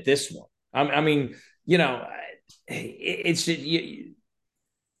head at this one. It's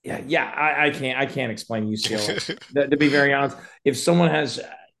I can't explain UCLA. To be very honest, if someone has,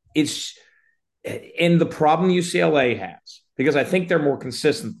 and the problem UCLA has, because I think they're more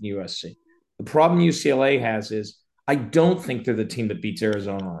consistent than USC. The problem UCLA has is I don't think they're the team that beats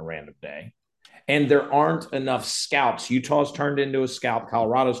Arizona on a random day. And there aren't enough scalps. Utah's turned into a scalp.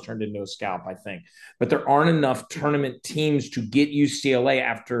 Colorado's turned into a scalp, I think. But there aren't enough tournament teams to get UCLA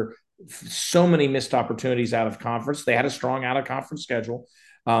after so many missed opportunities out of conference. They had a strong out of conference schedule.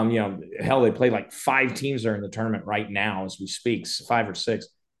 They play like 5 teams are in the tournament right now as we speak, 5 or 6.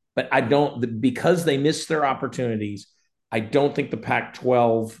 But because they missed their opportunities, I don't think the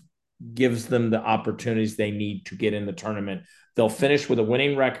Pac-12 gives them the opportunities they need to get in the tournament. They'll finish with a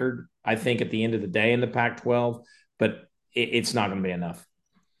winning record, I think, at the end of the day in the Pac-12, but it's not going to be enough.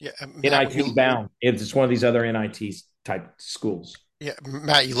 Yeah, NIT bound. It's one of these other NIT type schools. Yeah,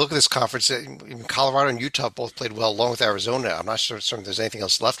 Matt, you look at this conference. Colorado and Utah both played well, along with Arizona. I'm not sure if there's anything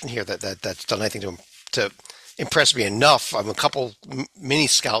else left in here that's done anything to impress me enough. I'm a couple mini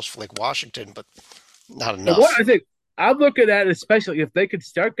scouts for like Washington, but not enough. What I think I'm looking at, especially if they could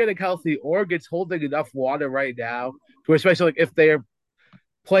start getting healthy, Oregon's holding enough water right now to, especially like if they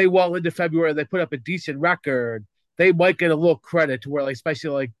play well into February, they put up a decent record, they might get a little credit to where, like,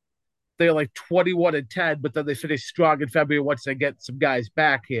 especially like they're like 21-10, but then they finish strong in February once they get some guys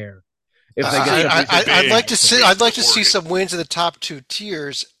back here. If they I'd like to see some wins in the top 2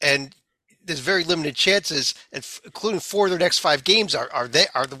 tiers, and there's very limited chances, including 4 of their next 5 games are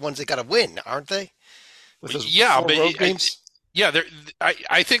the ones they got to win, aren't they? With those 4 road games.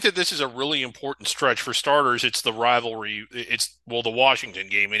 I think that this is a really important stretch. For starters, it's the rivalry. The Washington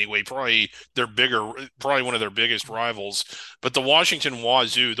game anyway. Probably one of their biggest rivals. But the Washington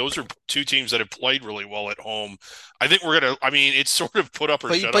Wazoo, those are 2 teams that have played really well at home. I think it's sort of put up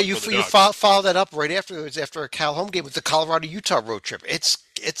or shut up. But you follow that up right afterwards after a Cal home game with the Colorado Utah road trip. It's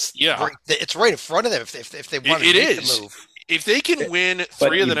right in front of them if they want to make the move. If they can win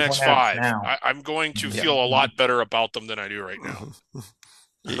 3 of the next 5, I'm going to feel a lot better about them than I do right now.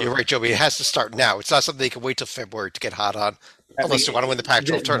 You're right, Joey. It has to start now. It's not something they can wait till February to get hot on, unless they want to win the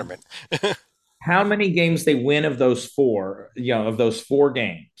Pac-12 tournament. How many games they win of those 4, of those 4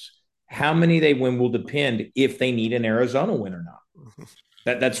 games, how many they win will depend if they need an Arizona win or not.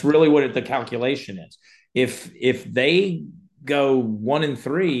 That's really what the calculation is. If they go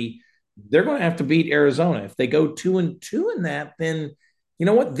 1-3, they're going to have to beat Arizona. If they go 2-2 in that, then you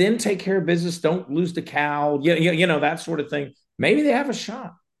know what? Then take care of business. Don't lose to Cal. That sort of thing. Maybe they have a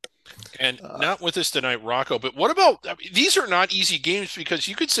shot. And not with us tonight, Rocco. But what about these are not easy games, because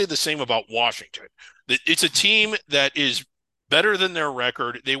you could say the same about Washington. It's a team that is better than their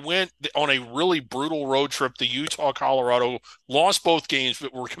record. They went on a really brutal road trip to Utah, Colorado, lost both games,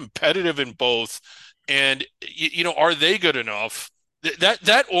 but were competitive in both. And are they good enough?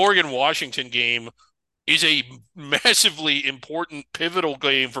 That Oregon-Washington game is a massively important, pivotal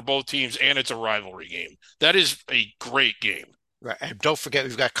game for both teams, and it's a rivalry game. That is a great game. Right, and don't forget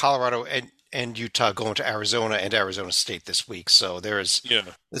we've got Colorado and Utah going to Arizona and Arizona State this week. So there's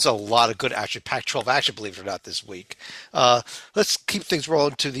a lot of good action, Pac-12 action, believe it or not, this week. Let's keep things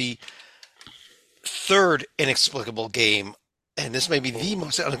rolling to the third inexplicable game, and this may be the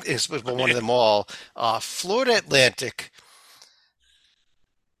most inexplicable one of them all. Florida Atlantic.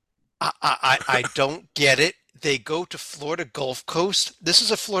 I don't get it. They go to Florida Gulf Coast. This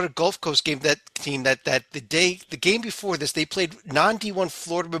is a Florida Gulf Coast game. That the game before this, they played non-D1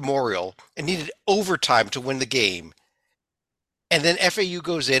 Florida Memorial and needed overtime to win the game. And then FAU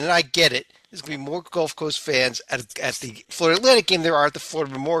goes in, and I get it. There's going to be more Gulf Coast fans at the Florida Atlantic game than there are at the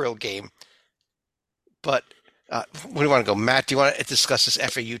Florida Memorial game. But where do you want to go? Matt, do you want to discuss this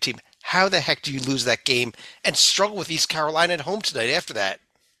FAU team? How the heck do you lose that game and struggle with East Carolina at home tonight after that?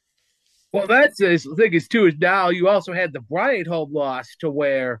 Well, that's the thing is, too, is now you also had the Bryant home loss to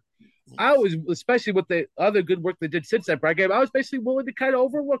where I was, especially with the other good work they did since that Bright game, I was basically willing to kind of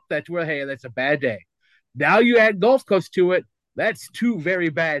overlook that to where, hey, that's a bad day. Now you add Gulf Coast to it. That's two very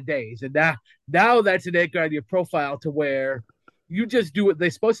bad days. And now that's an anchor on your profile to where you just do what they're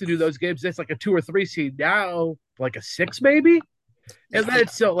supposed to do those games. That's like a 2 or 3 seed. Now, like a 6 maybe? And then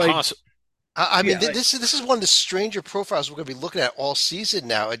it's so like. I mean, this is one of the stranger profiles we're going to be looking at all season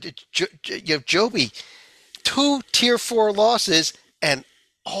now. Joby, 2 Tier 4 losses and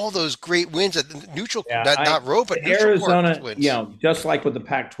all those great wins at neutral, not road, but Arizona wins. Just like with the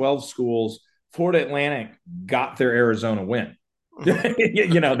Pac-12 schools, Florida Atlantic got their Arizona win.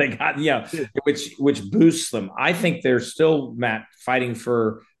 They got which boosts them. I think they're still, Matt, fighting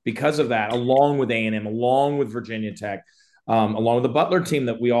for, because of that, along with A&M, along with Virginia Tech, along with the Butler team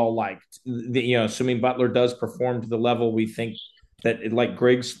that we all liked. Assuming Butler does perform to the level we think that, like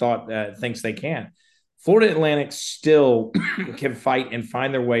Griggs thinks they can. Florida Atlantic still can fight and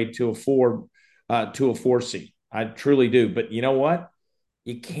find their way to a 4 seed. I truly do. But you know what?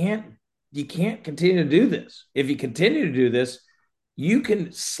 You can't continue to do this. If you continue to do this, you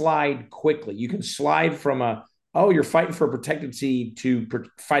can slide quickly. You can slide from you're fighting for a protected seed to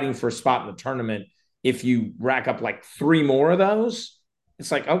fighting for a spot in the tournament. If you rack up like 3 more of those,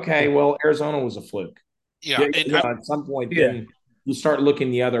 it's like, okay, well, Arizona was a fluke. Yeah. At some point, then you start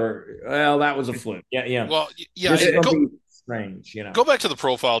looking the other. Well, that was a fluke. Yeah. Well, yeah. Strange. Go back to the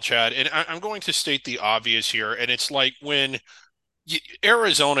profile, Chad, and I'm going to state the obvious here, and it's like when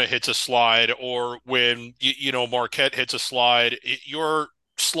Arizona hits a slide, or when Marquette hits a slide, you're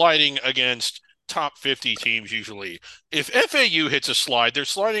sliding against top 50 teams usually. If FAU hits a slide, they're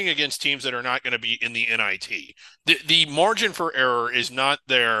sliding against teams that are not going to be in the NIT. The margin for error is not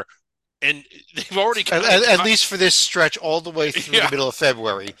there. And they've already at least for this stretch all the way through the middle of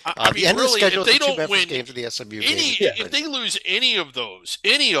February. The end really, of the schedule, if they don't win games of the SMU game. If they lose any of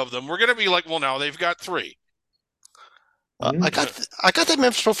them, we're going to be like, well, now they've got 3. I got that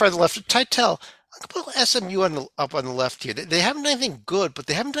Memphis profile on the left. Titel, I could put SMU up on the left here. They haven't done anything good, but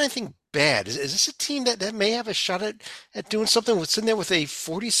they haven't done anything bad. Is this a team that may have a shot at doing something? What's in there with a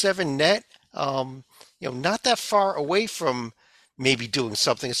 47 net? Not that far away from maybe doing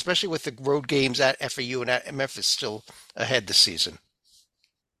something, especially with the road games at FAU and at Memphis still ahead this season.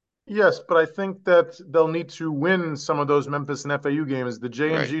 Yes, but I think that they'll need to win some of those Memphis and FAU games. The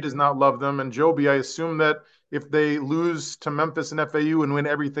J&G does not love them. And Joby, I assume that if they lose to Memphis and FAU and win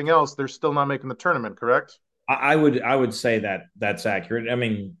everything else, they're still not making the tournament, correct? I would say that that's accurate. I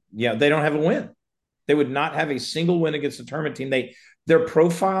mean, they don't have a win. They would not have a single win against the tournament team. Their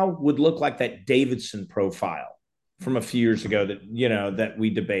profile would look like that Davidson profile from a few years ago that we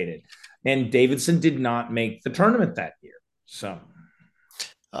debated. And Davidson did not make the tournament that year. So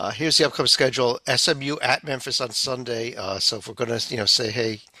here's the upcoming schedule. SMU at Memphis on Sunday. So if we're going to say,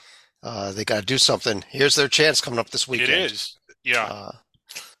 hey, they got to do something, here's their chance coming up this weekend. It is. Yeah.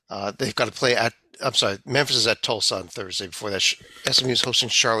 They've got to play Memphis is at Tulsa on Thursday. Before that, SMU is hosting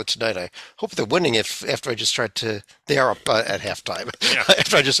Charlotte tonight. I hope they're winning. After I just tried to, they are up at halftime. Yeah.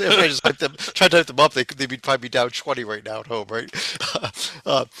 after I just tried to hype them up, they'd probably be down 20 right now at home, right?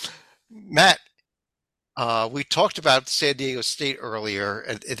 Matt, we talked about San Diego State earlier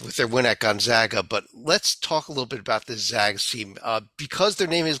with their win at Gonzaga, but let's talk a little bit about the Zags team. Because their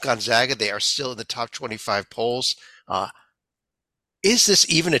name is Gonzaga, they are still in the top 25 polls. Is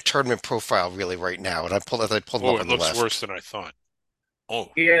this even a tournament profile really right now? And I pulled them up on the left. It looks worse than I thought.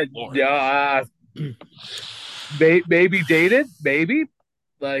 Oh, yeah. Maybe dated, maybe.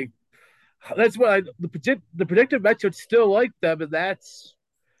 Like that's what the predictive metrics still like them, and that's,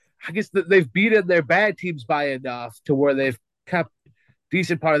 I guess, they've beaten their bad teams by enough to where they've kept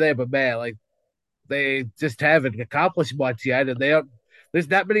decent part of there. But man, like they just haven't accomplished much yet, and there's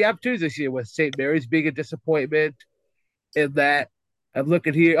not many opportunities this year with St. Mary's being a disappointment in that. I'm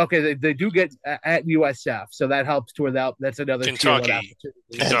looking here. Okay, they do get at USF, so that helps toward that. That's another Kentucky.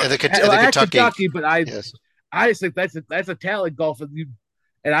 Kentucky. But I just think that's a talent golf.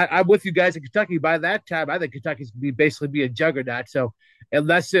 And I'm with you guys in Kentucky. By that time, I think Kentucky's going to basically be a juggernaut. So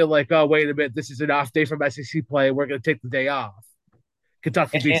unless they're like, oh, wait a minute, this is an off day from SEC play, we're going to take the day off.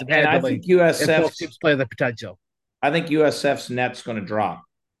 Kentucky beats them handily. I think USF's teams play the potential. I think USF's net's going to drop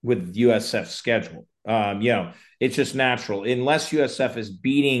with USF's schedule. It's just natural. Unless USF is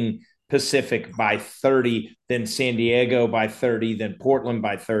beating Pacific by 30, then San Diego by 30, then Portland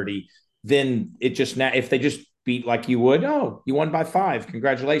by 30, then it just if they just beat like you would, you won by 5.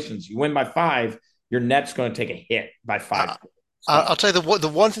 Congratulations. You win by 5, your net's going to take a hit by 5. I'll tell you the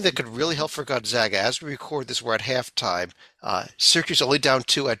one thing that could really help for Gonzaga, as we record this, we're at halftime. Syracuse only down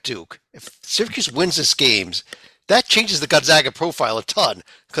 2 at Duke. If Syracuse wins this game, that changes the Gonzaga profile a ton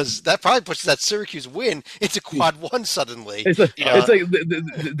because that probably pushes that Syracuse win into quad one suddenly. It's like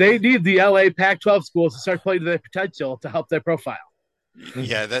they need the LA Pac-12 schools to start playing to their potential to help their profile.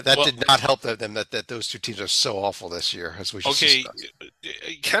 Yeah, that did not help them that those two teams are so awful this year, as we just discussed.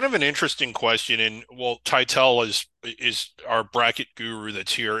 Kind of an interesting question, and Titel is our bracket guru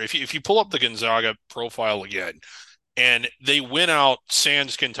that's here. If you pull up the Gonzaga profile again, and they win out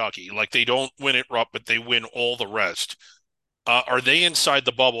sans Kentucky, like they don't win at Rupp, but they win all the rest. Are they inside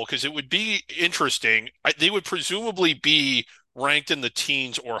the bubble? Because it would be interesting. They would presumably be ranked in the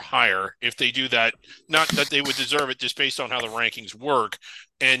teens or higher if they do that. Not that they would deserve it just based on how the rankings work.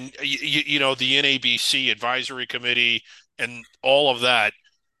 And, the NABC advisory committee and all of that.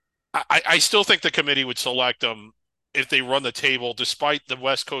 I still think the committee would select them if they run the table, despite the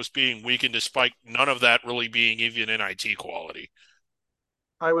West Coast being weak and despite none of that really being even NIT quality.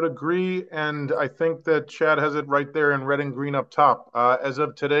 I would agree, and I think that Chad has it right there in red and green up top. As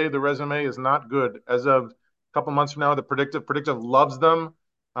of today, the resume is not good. As of a couple months from now, the predictive loves them.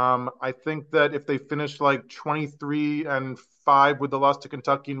 I think that if they finish like 23-5 with the loss to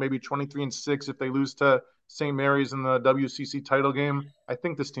Kentucky, and maybe 23-6 if they lose to St. Mary's in the WCC title game, I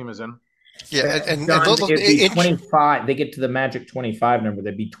think this team is in. Yeah, and it'd be 25. They get to the magic 25 number.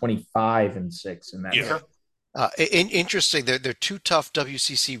 They'd be 25-6 in that. Yeah. Interesting. They're two tough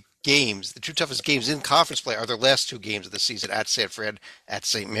WCC games. The two toughest games in conference play are their last two games of the season at San Fran, at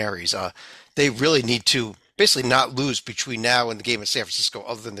St. Mary's. They really need to basically not lose between now and the game in San Francisco,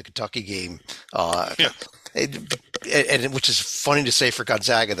 other than the Kentucky game. And which is funny to say for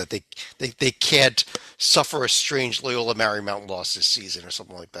Gonzaga that they can't suffer a strange Loyola Marymount loss this season or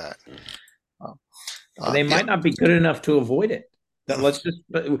something like that. They might not be good enough to avoid it.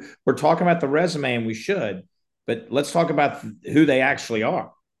 We're talking about the resume, and we should, but let's talk about who they actually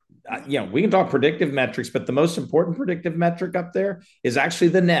are. We can talk predictive metrics, but the most important predictive metric up there is actually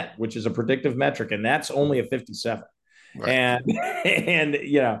the net, which is a predictive metric, and that's only a 57. Right. And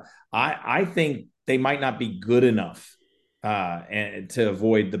I think they might not be good enough to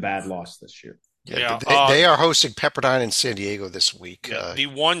avoid the bad loss this year. Yeah, they are hosting Pepperdine in San Diego this week. The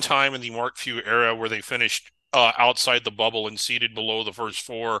one time in the Mark Few era where they finished outside the bubble and seeded below the first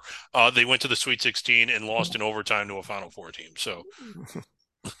four, they went to the Sweet 16 and lost in overtime to a Final Four team. So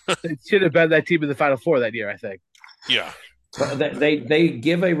it should have been that team in the Final Four that year, I think. Yeah. But they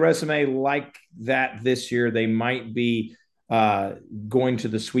give a resume like that this year. They might be going to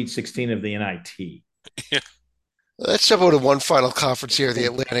the Sweet 16 of the NIT. Yeah. Let's jump over to one final conference here, the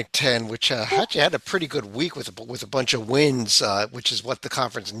Atlantic 10, which actually had a pretty good week with a bunch of wins, which is what the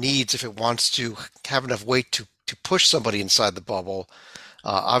conference needs if it wants to have enough weight to push somebody inside the bubble.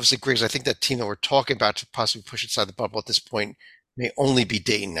 Obviously, Griggs, I think that team that we're talking about to possibly push inside the bubble at this point may only be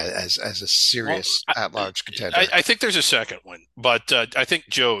Dayton as a serious at-large contender. I think there's a second one, but I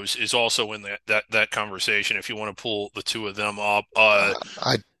think Joe's is also in that conversation if you want to pull the two of them up.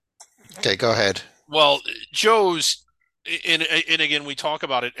 Okay, go ahead. Well, Joe's, and again, we talk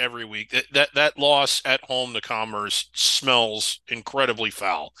about it every week. That loss at home to Commerce smells incredibly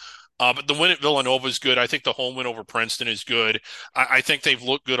foul. But the win at Villanova is good. I think the home win over Princeton is good. I think they've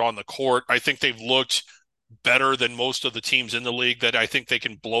looked good on the court. I think they've looked better than most of the teams in the league, that I think they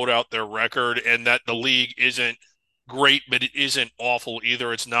can bloat out their record, and that the league isn't great, but it isn't awful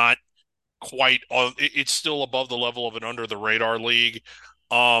either. It's not quite, it's still above the level of an under the radar league.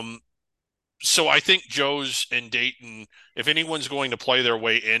 So I think Joe's and Dayton, if anyone's going to play their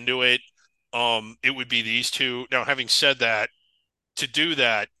way into it, it would be these two. Now, having said that, to do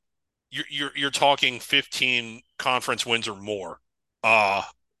that, you're talking 15 conference wins or more.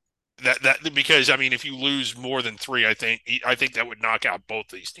 Because I mean, if you lose more than 3, I think that would knock out both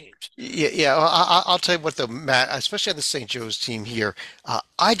these teams. Yeah. I'll tell you what, though, Matt, especially on the St. Joe's team here,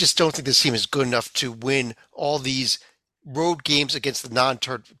 I just don't think this team is good enough to win all these road games against the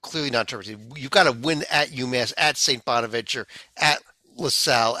clearly non-tournament team. You've got to win at UMass, at St. Bonaventure, at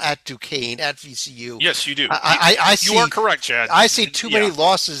LaSalle, at Duquesne, at VCU. Yes, you do. You are correct, Chad. I see too many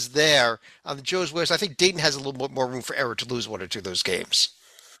losses there on the Joe's West. I think Dayton has a little bit more room for error to lose 1 or 2 of those games.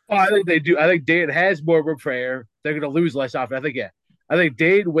 Oh, I think they do. I think Dayton has more room for error. They're going to lose less often. I think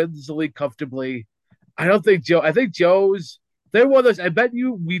Dayton wins the league comfortably. I think Joe's. They're one of those. I bet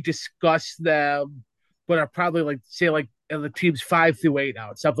you we discussed them, but are probably in the teams 5 through 8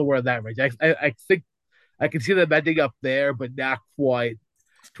 out, something where that range. I think I can see them ending up there, but not quite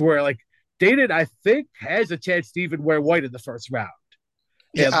to where Dayton, I think, has a chance to even wear white in the first round.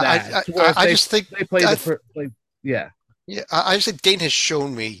 Yeah, I just think they play yeah. I just think Dayton has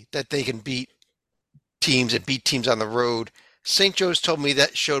shown me that they can beat teams on the road St. Joe's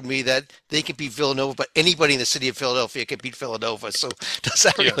showed me that they can beat Villanova, but anybody in the city of Philadelphia can beat Villanova. So does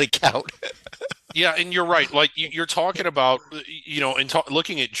that Yeah. really count? Yeah, and you're right. Like you're talking about, and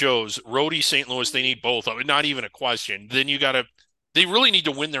looking at Joe's, Rhodey, St. Louis, they need both. I mean, not even a question. Then they really need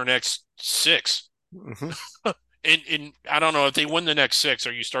to win their next six. Hmm. And I don't know if they win the next six.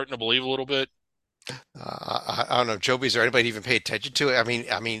 Are you starting to believe a little bit? I don't know, Joby. Is there anybody even pay attention to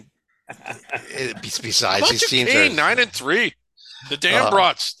it? Besides these Bunch of teams, Kane, 9-3. The damn uh,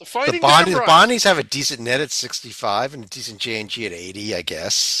 Brats, the the fighting Bond, damn the Brats. Bonnies have a decent net at 65 and a decent J&G at 80, I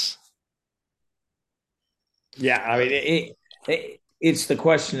guess. Yeah, I mean, it's the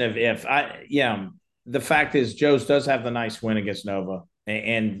question of if. The fact is, Joe's does have the nice win against Nova,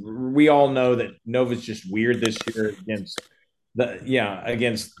 and we all know that Nova's just weird this year against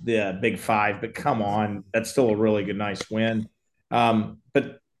the Big Five. But come on, that's still a really good, nice win.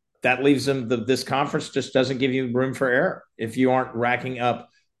 But that leaves them. This conference just doesn't give you room for error if you aren't racking up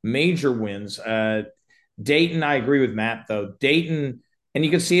major wins. Dayton, I agree with Matt though. Dayton, and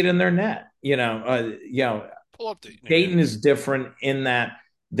you can see it in their net. Pull up Dayton. Dayton is different in that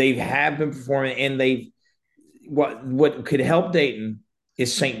they have been performing, and what could help Dayton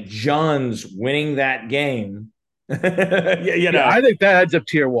is St. John's winning that game. I think that adds up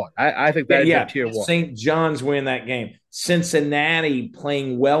tier one. I think that adds up tier one. St. John's winning that game. Cincinnati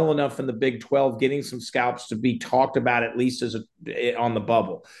playing well enough in the Big 12, getting some scalps to be talked about at least on the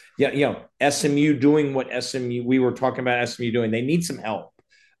bubble. SMU doing what we were talking about SMU doing. They need some help,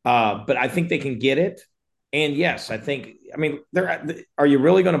 but I think they can get it. And yes, are you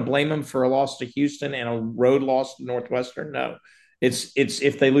really going to blame them for a loss to Houston and a road loss to Northwestern? No. It's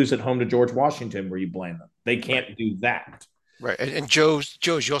if they lose at home to George Washington where you blame them. They can't do that. Right. And Joe's,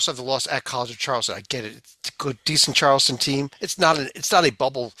 you also have the loss at College of Charleston. I get it. It's a good, decent Charleston team. It's not a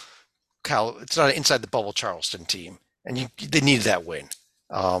bubble it's not an inside the bubble Charleston team. And they needed that win.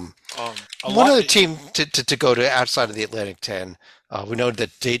 One other team to go to outside of the Atlantic 10. We know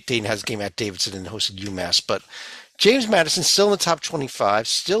that Dayton has a game at Davidson and hosted UMass, but James Madison still in the top 25,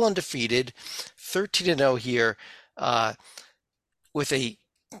 still undefeated, 13-0 here, with a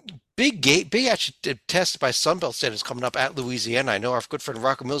big actually test by Sunbelt standards coming up at Louisiana. I know our good friend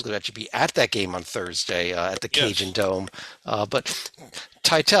Rocco Mills is going to actually be at that game on Thursday at the Cajun Dome. But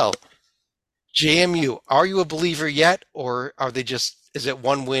Titel, JMU, are you a believer yet, or is it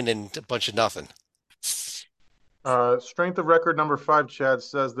one win and a bunch of nothing? Strength of record number 5, Chad,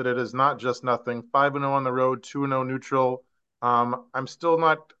 says that it is not just nothing. 5-0 on the road, 2-0 neutral. I'm still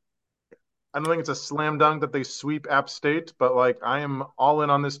not. I don't think it's a slam dunk that they sweep App State, but I am all in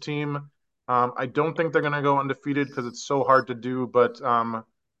on this team. I don't think they're going to go undefeated because it's so hard to do, but I'm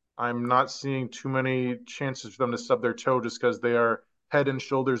not seeing too many chances for them to stub their toe just because they are head and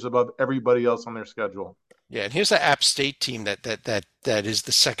shoulders above everybody else on their schedule. Yeah, and here's the App State team that is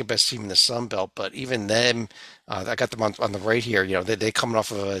the second best team in the Sun Belt. But even them, I got them on the right here. They coming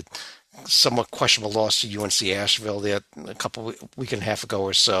off of a somewhat questionable loss to UNC Asheville a week and a half ago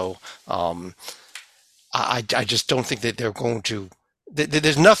or so. I just don't think that they're going to.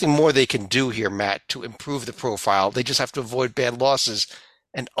 There's nothing more they can do here, Matt, to improve the profile. They just have to avoid bad losses.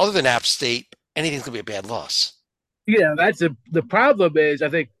 And other than App State, anything's going to be a bad loss. Yeah, the problem is I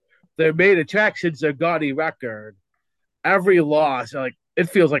think their main attraction's their gaudy record. Every loss, it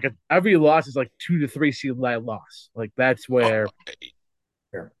feels like every loss is 2 to 3 seed line loss. That's where.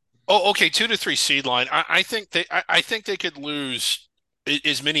 Okay, 2 to 3 seed line. I think they could lose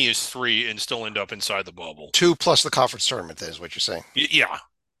as many as 3 and still end up inside the bubble. 2 plus the conference tournament. That is what you're saying. Yeah.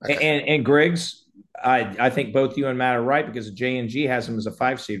 Okay. And Griggs, I think both you and Matt are right because J&G has them as a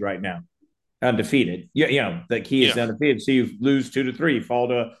 5 seed right now, undefeated. The key is undefeated. So you lose 2 to 3, fall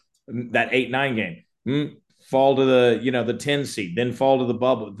to that 8-9 game, fall to the 10 seed, then fall to the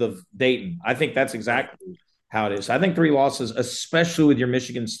bubble, the Dayton. I think that's exactly how it is. I think 3 losses, especially with your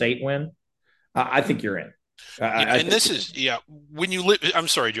Michigan State win, I think you're in. When you live. I'm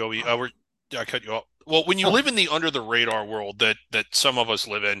sorry, Joey. I cut you off. Well, when you live in the under the radar world that some of us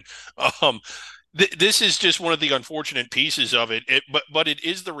live in, this is just one of the unfortunate pieces of it. But it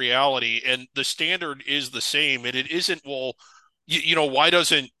is the reality, and the standard is the same. And it isn't. Well, why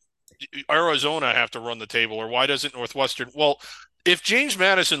doesn't Arizona have to run the table, or why doesn't Northwestern? Well, if James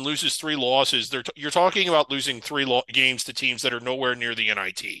Madison loses 3 losses, you're talking about losing 3 games to teams that are nowhere near the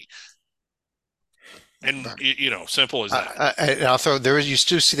NIT. And, simple as that. And I'll throw, you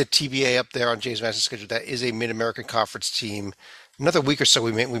still see the TBA up there on James Madison's schedule. That is a Mid-American Conference team. Another week or so,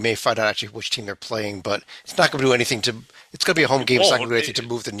 we may find out actually which team they're playing, but it's not going to do anything it's going to be a home game. It's not going to do anything to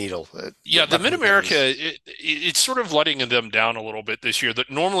move the needle. The Mid-America, it's sort of letting them down a little bit this year.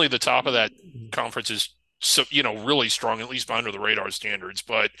 That normally the top of that conference is so, really strong, at least under the radar standards.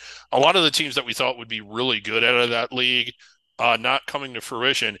 But a lot of the teams that we thought would be really good out of that league, not coming to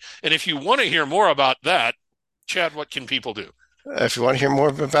fruition. And if you want to hear more about that, Chad, what can people do? If you want to hear more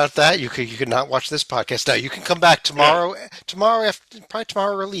about that, you could not watch this podcast. Now you can come back tomorrow. Yeah. Probably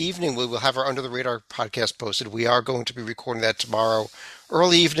tomorrow early evening, we will have our Under the Radar podcast posted. We are going to be recording that tomorrow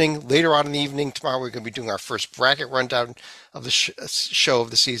early evening. Later on in the evening tomorrow, we're going to be doing our first bracket rundown of the show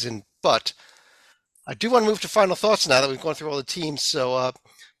of the season. But I do want to move to final thoughts now that we've gone through all the teams. So,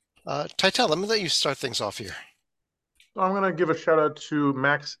 Titel, let me let you start things off here. I'm going to give a shout out to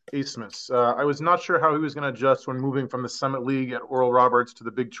Max Asmus. I was not sure how he was going to adjust when moving from the Summit League at Oral Roberts to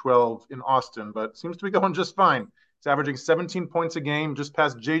the Big 12 in Austin, but seems to be going just fine. He's averaging 17 points a game, just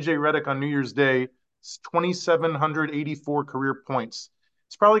past J.J. Redick on New Year's Day, 2,784 career points.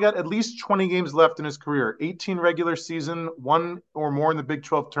 He's probably got at least 20 games left in his career, 18 regular season, one or more in the Big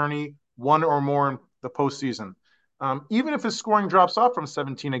 12 tourney, one or more in the postseason. Even if his scoring drops off from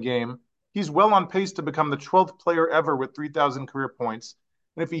 17 a game, he's well on pace to become the 12th player ever with 3,000 career points.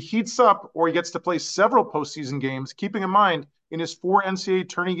 And if he heats up or he gets to play several postseason games, keeping in mind in his 4 NCAA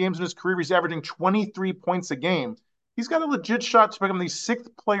tourney games in his career, he's averaging 23 points a game. He's got a legit shot to become the 6th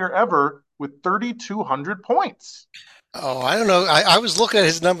player ever with 3,200 points. Oh, I don't know. I was looking at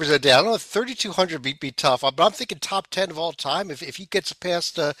his numbers that day. I don't know if 3,200 be tough, but I'm thinking top 10 of all time. If he gets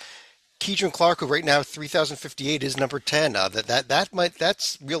past Keidron Clark, who right now 3,058 is number 10.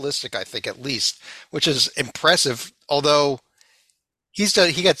 That's realistic, I think, at least, which is impressive. Although he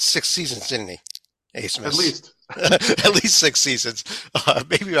got 6 seasons, didn't he? Asmus. At least. At least 6 seasons,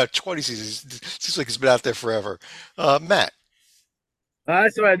 maybe about 20 seasons. Seems like he's been out there forever. Matt.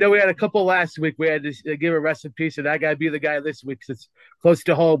 So I know we had a couple last week. We had to give a rest in peace, and I got to be the guy this week because it's close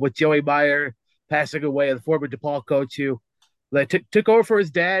to home with Joey Meyer passing away, the former DePaul coach who took over for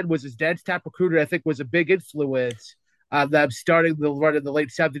his dad, was his dad's top recruiter, I think was a big influence on them starting the run in the late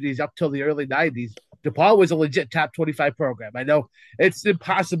 70s up till the early 90s. DePaul was a legit top 25 program. I know it's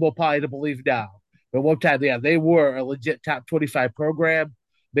impossible probably to believe now, but one time, yeah, they were a legit top 25 program,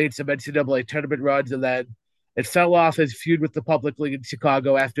 made some NCAA tournament runs, and then it fell off his feud with the public league in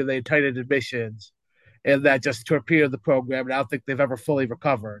Chicago after they tightened admissions, and that just torpedoed the program, and I don't think they've ever fully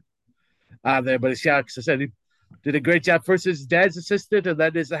recovered there. But it's, yeah, like I said, he did a great job first as his dad's assistant and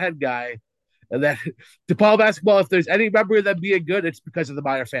then as the head guy. And then DePaul basketball, if there's any memory of them being good, it's because of the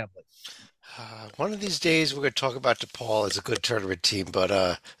Meyer family. One of these days, we're going to talk about DePaul as a good tournament team, but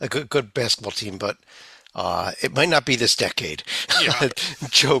a good basketball team, but it might not be this decade. Yeah.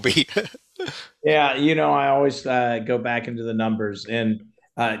 Joby. Yeah, I always go back into the numbers. And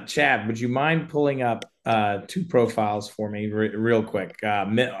Chad, would you mind pulling up 2 profiles for me real quick?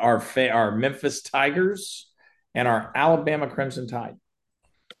 Our Memphis Tigers and our Alabama Crimson Tide.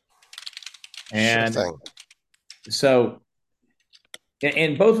 And sure thing. So,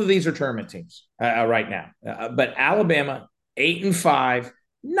 and both of these are tournament teams right now. But Alabama, 8-5,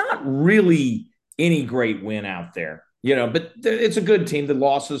 not really any great win out there. But it's a good team. The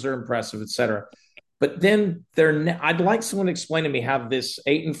losses are impressive, et cetera. But then I'd like someone to explain to me how this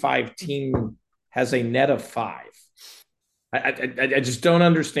 8-5 team has a net of 5. I just don't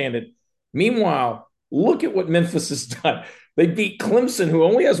understand it. Meanwhile, look at what Memphis has done. They beat Clemson, who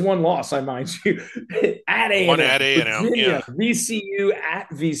only has 1 loss, I mind you, at A&M. One at A&M, yeah. VCU at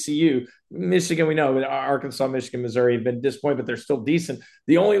VCU. Michigan, we know, Arkansas, Michigan, Missouri have been disappointed, but they're still decent.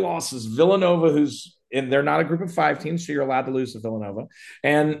 The only loss is Villanova, and they're not a group of 5 teams, so you're allowed to lose to Villanova,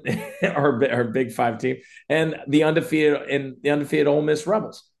 and our Big 5 team, and the undefeated Ole Miss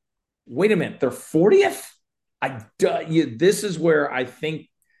Rebels. Wait a minute, they're 40th? This is where I think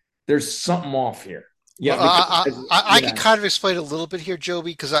there's something off here. Yeah, I can kind of explain a little bit here,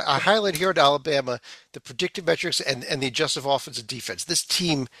 Joby, because I highlight here at Alabama the predictive metrics and the adjusted offense and defense. This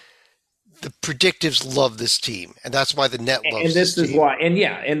team, the predictives love this team, and that's why the net loves and this is team. why.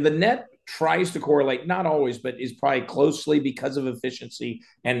 And the net tries to correlate, not always, but is probably closely because of efficiency.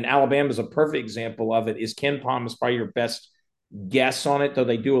 And Alabama is a perfect example of it. Is Ken Palm is probably your best guess on it, though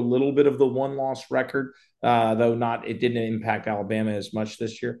they do a little bit of the 1-loss record, though it didn't impact Alabama as much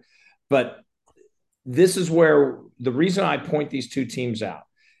this year. But this is where the reason I point these 2 teams out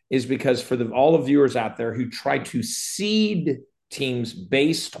is because for all the viewers out there who try to seed teams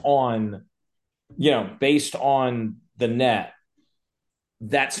based on the net,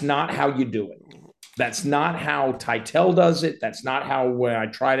 that's not how you do it. That's not how Titel does it. That's not how when I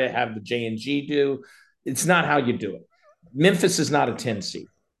try to have the J&G do. It's not how you do it. Memphis is not a 10 seed.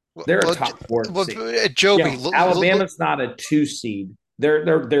 They're a top 4 seed. Joby, Alabama's not a 2 seed.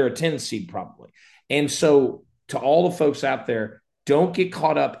 They're a 10 seed probably. And so to all the folks out there, don't get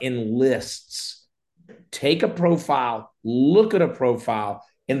caught up in lists. Take a profile, look at a profile,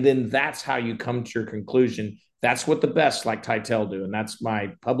 and then that's how you come to your conclusion. That's what the best like Titel do, and that's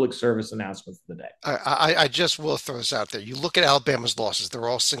my public service announcement for the day. I just will throw this out there. You look at Alabama's losses; they're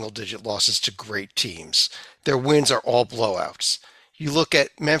all single-digit losses to great teams. Their wins are all blowouts. You look at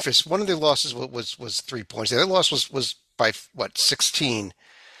Memphis; one of their losses was 3 points. The other loss was by what 16.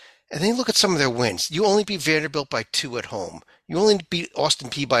 And then you look at some of their wins. You only beat Vanderbilt by 2 at home. You only beat Austin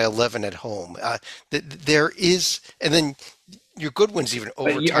P by 11 at home. There is, and then your good wins even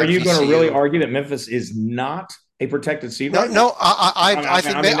overtime. Are you going to really argue that Memphis is not a protected seed? No, no.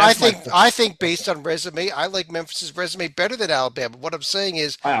 I think based on resume, I like Memphis's resume better than Alabama. What I'm saying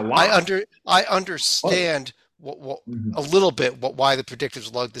is, I understand a little bit why the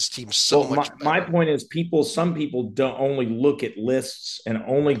predictors lug this team so much better. My point is, some people don't only look at lists and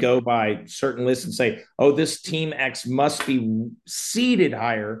only go by certain lists and say, oh, this team X must be seeded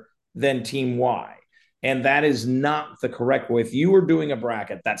higher than team Y. And that is not the correct way. If you were doing a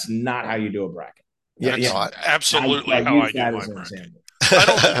bracket, that's not how you do a bracket. Absolutely how I do my bracket.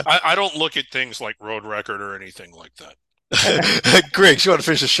 I don't look at things like road record or anything like that. Griggs, you want to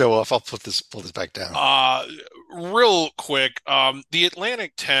finish the show off? I'll pull this back down. Real quick, the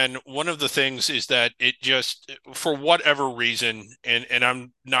Atlantic 10, one of the things is that it just, for whatever reason, and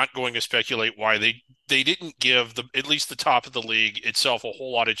I'm not going to speculate why, they didn't give at least the top of the league itself a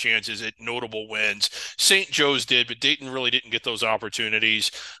whole lot of chances at notable wins. St. Joe's did, but Dayton really didn't get those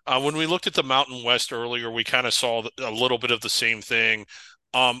opportunities. When we looked at the Mountain West earlier, we kind of saw a little bit of the same thing.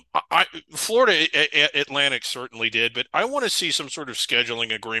 Florida Atlantic certainly did, but I want to see some sort of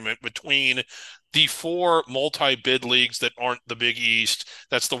scheduling agreement between the 4 multi-bid leagues that aren't the Big East.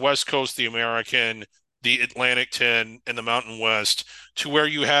 That's the West Coast, the American, the Atlantic 10, and the Mountain West, to where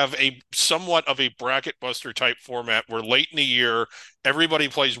you have a somewhat of a bracket buster type format where late in the year, everybody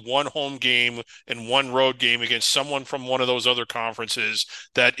plays one home game and one road game against someone from one of those other conferences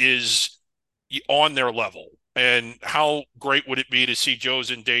that is on their level. And how great would it be to see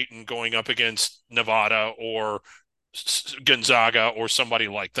Joe's in Dayton going up against Nevada or Gonzaga or somebody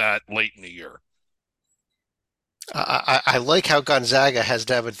like that late in the year? I like how Gonzaga has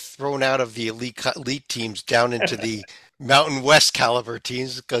now been thrown out of the elite teams down into the Mountain West caliber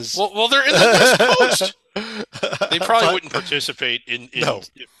teams because well they're in the West Coast. They probably wouldn't participate in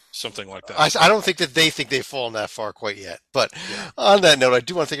something like that. I don't think that they think they've fallen that far quite yet. But on that note, I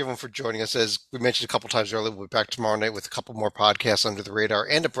do want to thank everyone for joining us. As we mentioned a couple times earlier, we'll be back tomorrow night with a couple more podcasts under the radar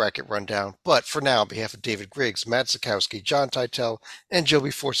and a bracket rundown. But for now, on behalf of David Griggs, Matt Sikowski, John Titel, and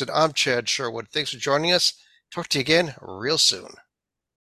Joby Forson, I'm Chad Sherwood. Thanks for joining us. Talk to you again real soon.